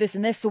did this, this,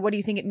 and this, so what do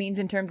you think it means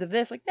in terms of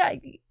this? Like, nah,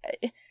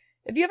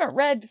 if you haven't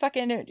read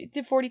fucking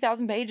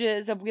 40,000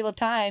 pages of Wheel of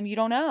Time, you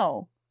don't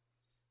know.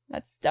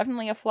 That's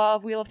definitely a flaw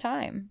of Wheel of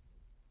Time.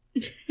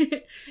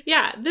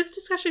 Yeah, this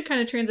discussion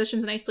kind of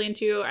transitions nicely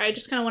into, I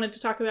just kind of wanted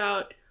to talk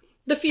about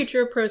the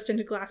future of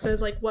rose-tinted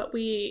glasses, like what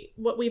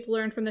we've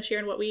learned from this year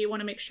and what we want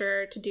to make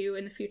sure to do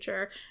in the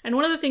future. And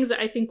one of the things that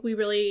I think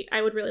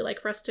I would really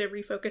like for us to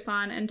refocus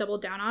on and double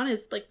down on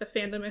is like the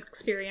fandom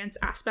experience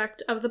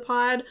aspect of the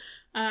pod.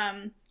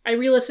 I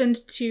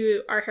re-listened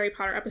to our Harry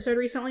Potter episode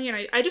recently,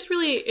 and I just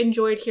really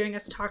enjoyed hearing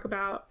us talk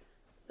about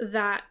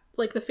that,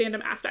 like the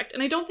fandom aspect.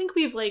 And I don't think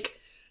we've like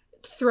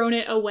thrown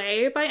it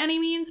away by any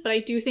means, but I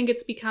do think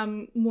it's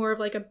become more of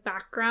like a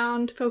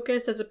background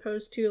focus, as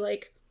opposed to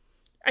like,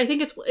 I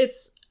think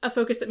it's a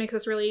focus that makes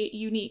us really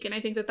unique. And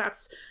I think that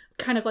that's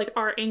kind of like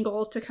our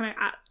angle to kind of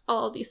at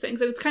all of these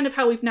things. And it's kind of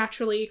how we've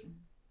naturally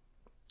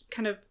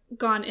kind of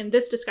gone in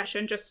this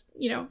discussion, just,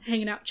 you know,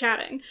 hanging out,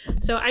 chatting.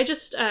 So I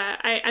just,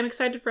 I'm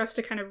excited for us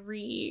to kind of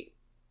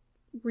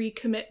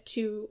recommit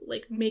to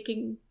like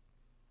making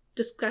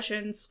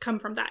discussions come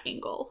from that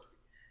angle.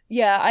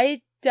 Yeah,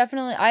 I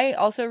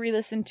also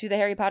re-listened to the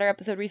Harry Potter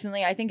episode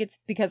recently. I think it's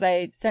because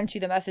I sent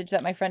you the message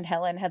that my friend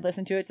Helen had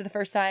listened to it for the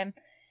first time,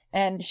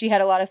 and she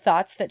had a lot of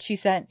thoughts that she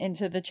sent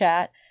into the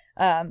chat.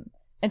 And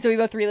so we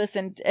both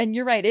re-listened, and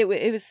you're right,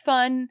 it was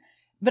fun,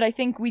 but I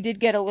think we did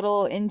get a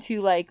little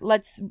into like,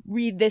 let's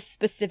read this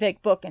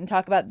specific book and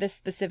talk about this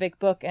specific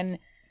book, and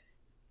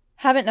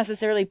haven't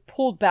necessarily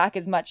pulled back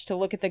as much to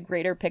look at the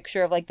greater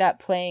picture of like that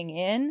playing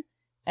in.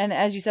 And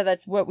as you said,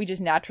 that's what we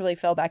just naturally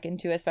fell back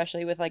into,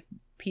 especially with like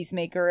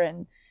Peacemaker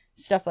and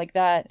stuff like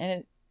that.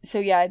 And so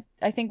yeah,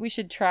 I think we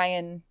should try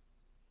and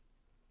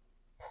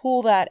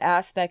pull that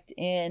aspect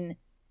in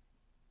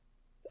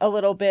a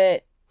little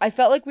bit. I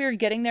felt like we were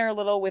getting there a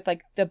little with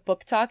like the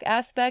book talk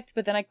aspect,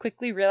 but then I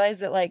quickly realized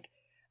that like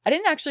I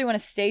didn't actually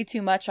want to stay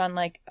too much on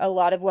like a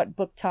lot of what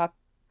book talk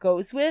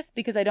goes with,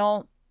 because I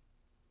don't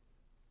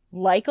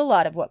like a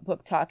lot of what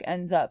book talk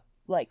ends up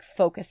like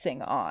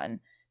focusing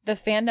on. The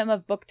fandom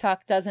of book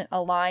talk doesn't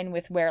align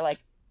with where like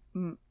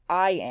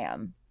I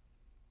am.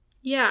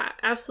 Yeah,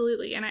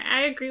 absolutely. And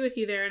I agree with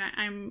you there, and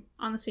I'm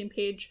on the same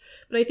page.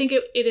 But I think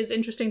it is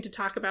interesting to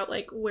talk about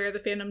like where the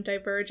fandom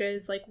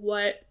diverges, like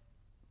what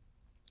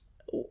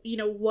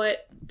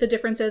the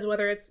difference is,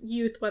 whether it's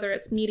youth, whether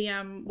it's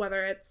medium,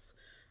 whether it's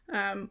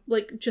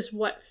like just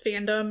what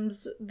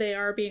fandoms they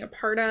are being a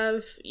part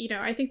of. You know,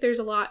 I think there's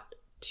a lot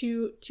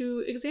to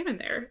examine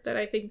there that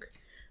I think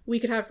we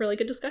could have really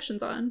good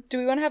discussions on. Do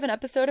we want to have an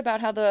episode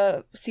about how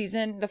the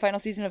final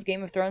season of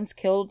Game of Thrones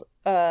killed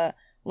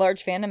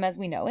large fandom as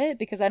we know it?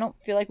 Because I don't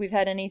feel like we've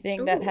had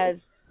anything that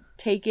has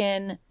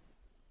taken,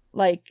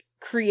 like,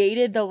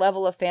 created the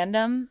level of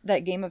fandom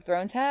that Game of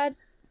Thrones had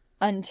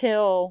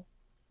until,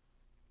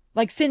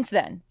 like, since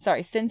then.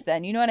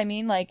 You know what I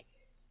mean? Like,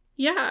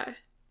 yeah.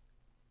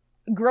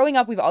 Growing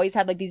up, we've always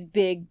had, like, these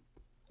big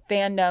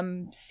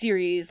fandom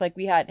series. Like,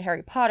 we had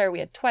Harry Potter, we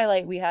had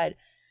Twilight, we had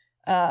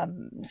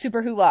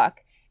Super Hulock,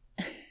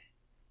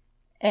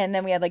 and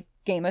then we had like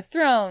Game of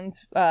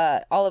Thrones.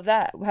 All of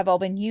that have all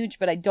been huge,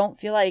 but I don't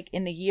feel like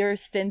in the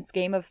years since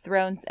Game of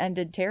Thrones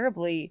ended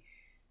terribly,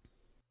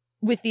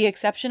 with the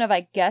exception of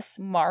I guess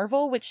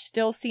Marvel, which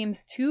still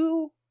seems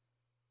too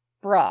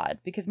broad,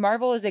 because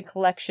Marvel is a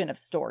collection of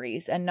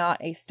stories and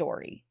not a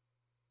story.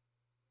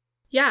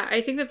 Yeah,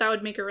 I think that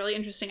would make a really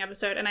interesting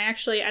episode. And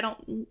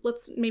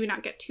let's maybe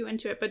not get too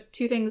into it, but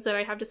two things that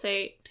I have to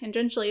say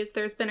tangentially is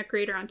there's been a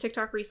creator on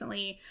TikTok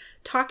recently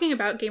talking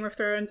about Game of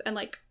Thrones and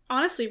like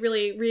honestly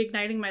really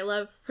reigniting my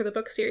love for the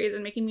book series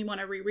and making me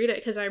want to reread it,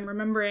 because I'm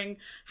remembering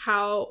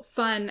how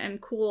fun and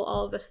cool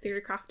all of this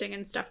theory crafting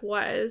and stuff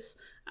was.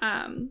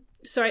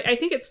 So I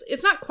think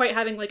it's not quite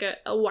having like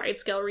a wide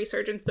scale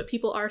resurgence, but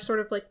people are sort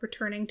of like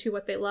returning to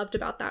what they loved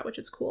about that, which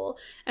is cool.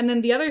 And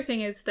then the other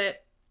thing is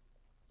that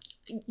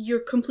you're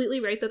completely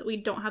right that we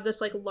don't have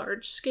this like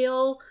large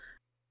scale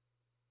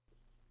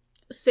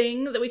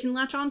thing that we can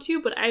latch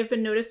onto, but I've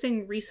been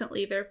noticing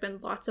recently there have been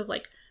lots of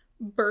like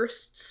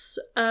bursts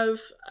of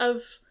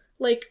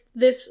like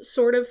this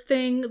sort of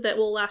thing that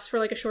will last for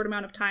like a short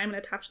amount of time and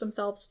attach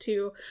themselves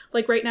to,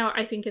 like right now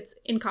I think it's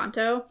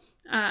Encanto.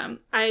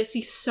 I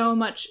see so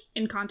much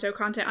Encanto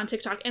content on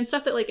TikTok and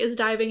stuff that like is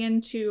diving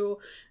into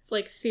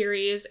like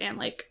theories and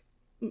like,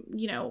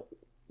 you know,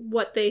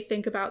 what they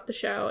think about the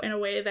show in a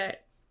way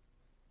that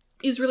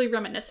is really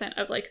reminiscent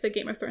of like the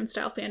Game of Thrones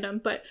style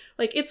fandom, but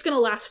like it's gonna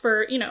last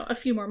for, you know, a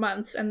few more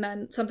months and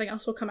then something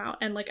else will come out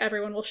and like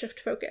everyone will shift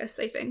focus,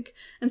 I think.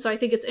 And so I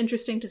think it's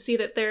interesting to see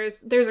that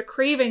there's a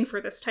craving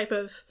for this type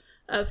of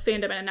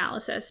fandom and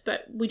analysis,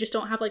 but we just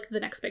don't have like the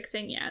next big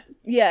thing yet.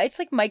 Yeah, it's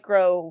like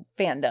micro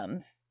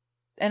fandoms.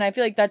 And I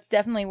feel like that's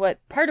definitely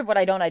part of what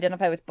I don't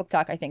identify with Book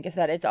Talk, I think, is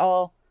that it's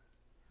all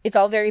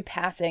very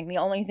passing. The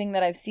only thing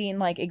that I've seen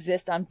like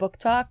exist on Book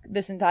Talk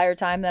this entire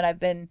time that I've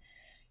been,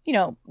 you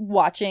know,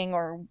 watching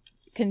or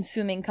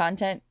consuming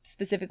content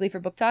specifically for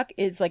Book Talk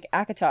is like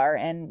ACOTAR,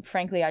 and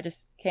frankly I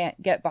just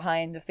can't get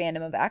behind the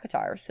fandom of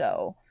ACOTAR,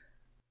 so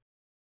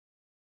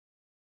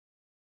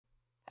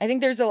I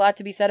think there's a lot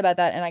to be said about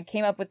that, and I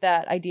came up with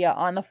that idea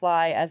on the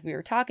fly as we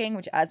were talking,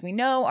 which, as we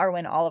know, are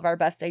when all of our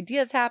best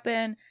ideas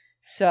happen,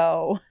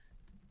 so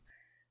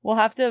we'll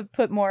have to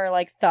put more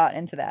like thought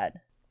into that.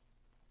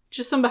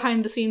 Just some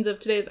behind the scenes of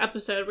today's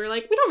episode. We're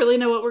like, we don't really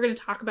know what we're going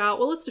to talk about.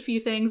 We'll list a few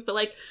things, but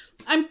like,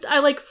 I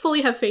like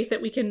fully have faith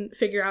that we can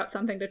figure out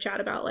something to chat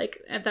about,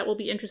 like, and that will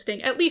be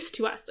interesting, at least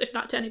to us, if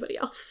not to anybody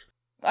else.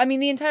 I mean,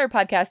 the entire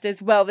podcast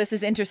is, well, this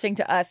is interesting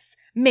to us,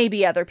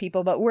 maybe other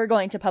people, but we're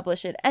going to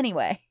publish it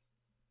anyway.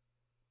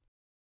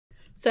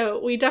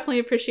 So we definitely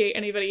appreciate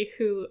anybody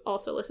who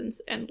also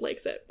listens and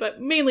likes it,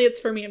 but mainly it's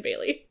for me and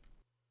Bailey.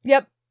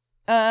 Yep.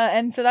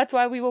 And so that's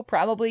why we will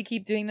probably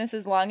keep doing this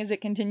as long as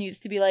it continues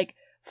to be like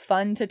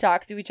fun to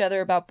talk to each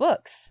other about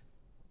books.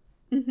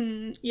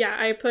 Mm-hmm. Yeah,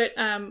 I put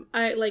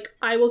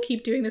I will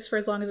keep doing this for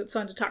as long as it's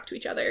fun to talk to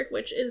each other,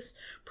 which is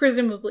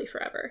presumably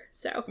forever.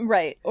 So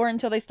right, or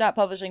until they stop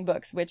publishing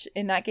books, which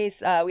in that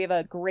case we have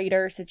a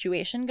greater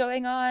situation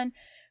going on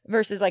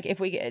versus like if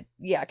we get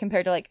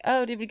compared to like,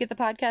 oh, did we get the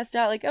podcast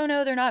out, like, oh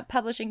no, they're not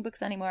publishing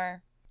books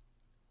anymore.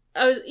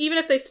 Even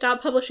if they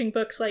stop publishing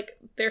books, like,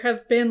 there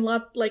have been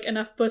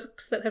enough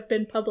books that have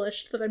been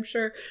published that I'm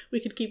sure we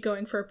could keep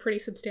going for a pretty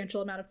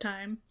substantial amount of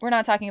time. We're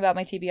not talking about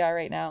my TBR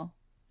right now.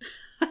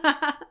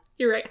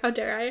 You're right. How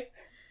dare I?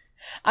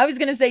 I was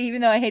going to say, even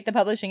though I hate the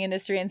publishing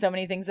industry and so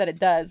many things that it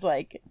does,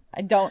 like,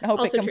 I don't hope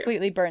also it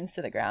completely burns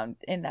to the ground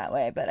in that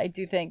way, but I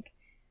do think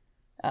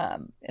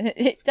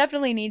it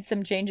definitely needs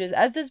some changes,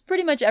 as does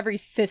pretty much every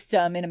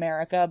system in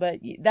America, but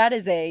that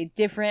is a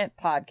different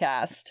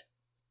podcast.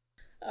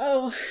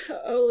 Oh,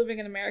 living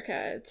in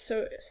America. It's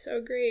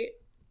so great.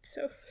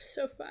 So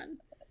fun.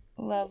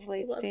 Love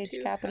late stage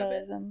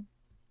capitalism.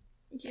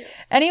 Yeah.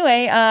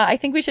 Anyway, I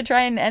think we should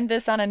try and end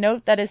this on a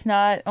note that is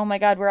not, oh my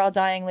god, we're all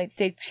dying, late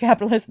stage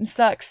capitalism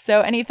sucks.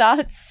 So any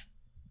thoughts?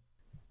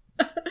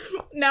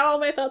 Now all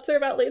my thoughts are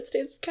about late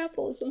stage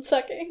capitalism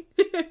sucking.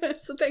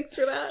 So thanks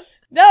for that.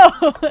 No!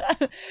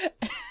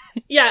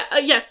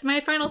 Yes,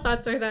 my final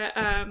thoughts are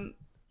that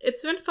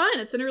it's been fun.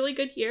 It's been a really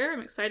good year. I'm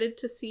excited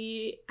to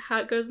see how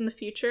it goes in the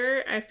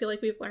future. I feel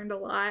like we've learned a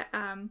lot.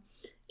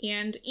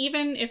 And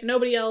even if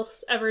nobody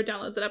else ever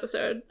downloads an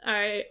episode,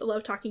 I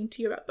love talking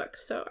to you about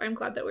books. So I'm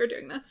glad that we're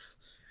doing this.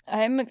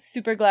 I'm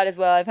super glad as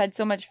well. I've had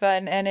so much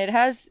fun, and it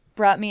has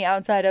brought me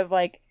outside of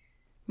like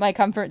my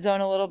comfort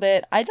zone a little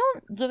bit. I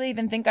don't really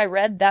even think I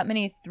read that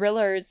many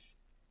thrillers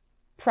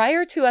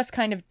prior to us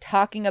kind of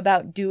talking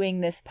about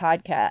doing this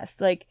podcast.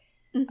 Like,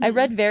 I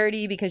read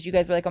Verity because you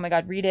guys were like, oh my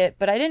god, read it.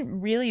 But I didn't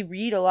really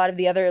read a lot of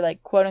the other,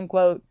 like, quote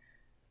unquote,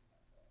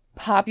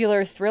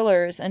 popular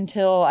thrillers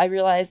until I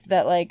realized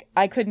that, like,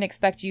 I couldn't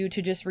expect you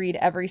to just read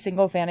every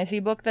single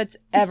fantasy book that's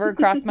ever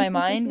crossed my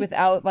mind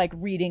without, like,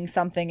 reading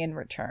something in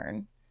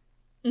return.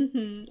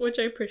 Which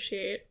I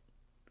appreciate.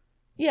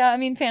 Yeah, I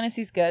mean,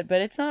 fantasy's good,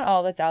 but it's not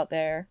all that's out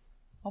there.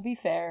 I'll be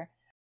fair.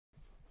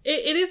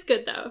 It is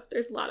good, though.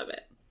 There's a lot of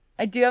it.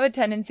 I do have a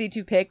tendency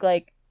to pick,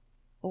 like,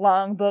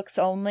 long books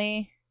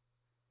only.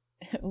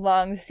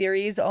 Long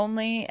series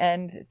only,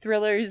 and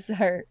thrillers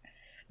are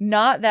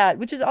not that,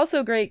 which is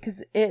also great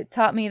because it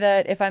taught me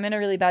that if I'm in a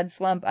really bad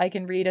slump, I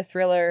can read a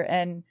thriller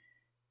and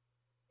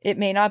it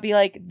may not be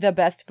like the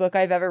best book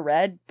I've ever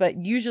read, but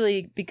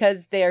usually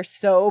because they are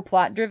so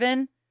plot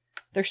driven,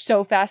 they're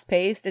so fast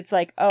paced, it's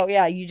like, oh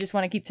yeah, you just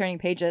want to keep turning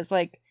pages.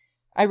 Like,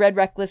 I read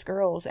Reckless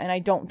Girls and I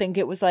don't think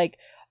it was like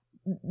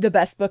the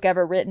best book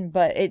ever written,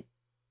 but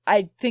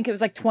I think it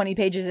was like 20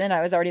 pages in,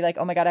 I was already like,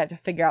 oh my god, I have to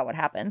figure out what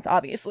happens,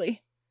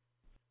 obviously.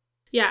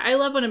 Yeah, I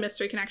love when a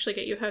mystery can actually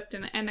get you hooked,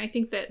 and I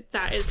think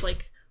that is,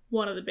 like,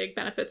 one of the big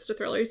benefits to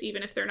thrillers,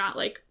 even if they're not,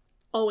 like,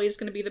 always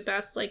going to be the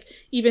best. Like,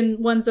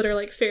 even ones that are,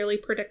 like, fairly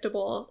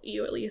predictable,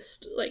 you at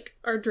least, like,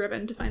 are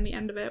driven to find the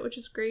end of it, which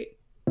is great.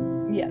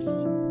 Yes.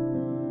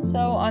 So,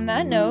 on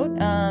that note,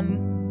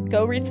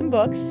 go read some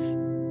books.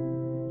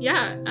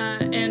 Yeah,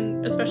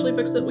 and especially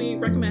books that we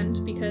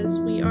recommend, because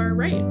we are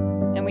right.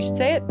 And we should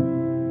say it.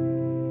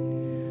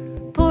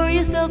 Pour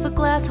yourself a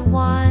glass of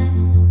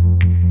wine.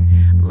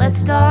 Let's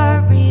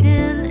start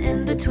reading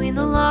in between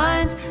the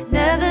lines.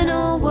 Never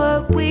know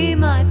what we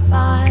might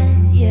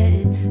find. Yeah,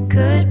 it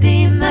could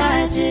be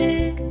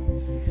magic.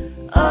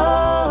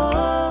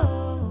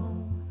 Oh,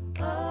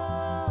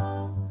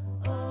 oh,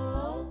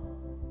 oh,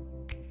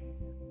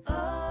 oh,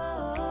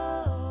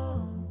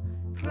 oh.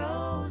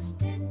 Rose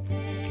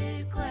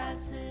tinted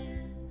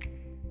glasses.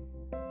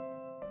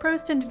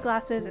 Rose Tinted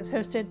Glasses is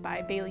hosted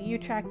by Bailey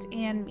Utrecht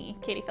and me,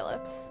 Katie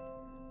Phillips.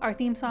 Our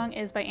theme song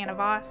is by Anna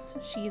Voss.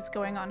 She's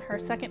going on her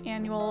 2nd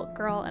annual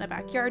Girl in a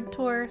Backyard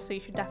tour, so you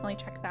should definitely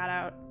check that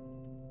out.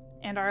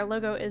 And our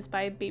logo is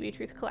by Baby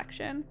Truth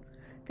Collection.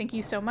 Thank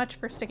you so much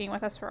for sticking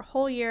with us for a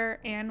whole year,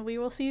 and we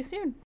will see you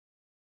soon.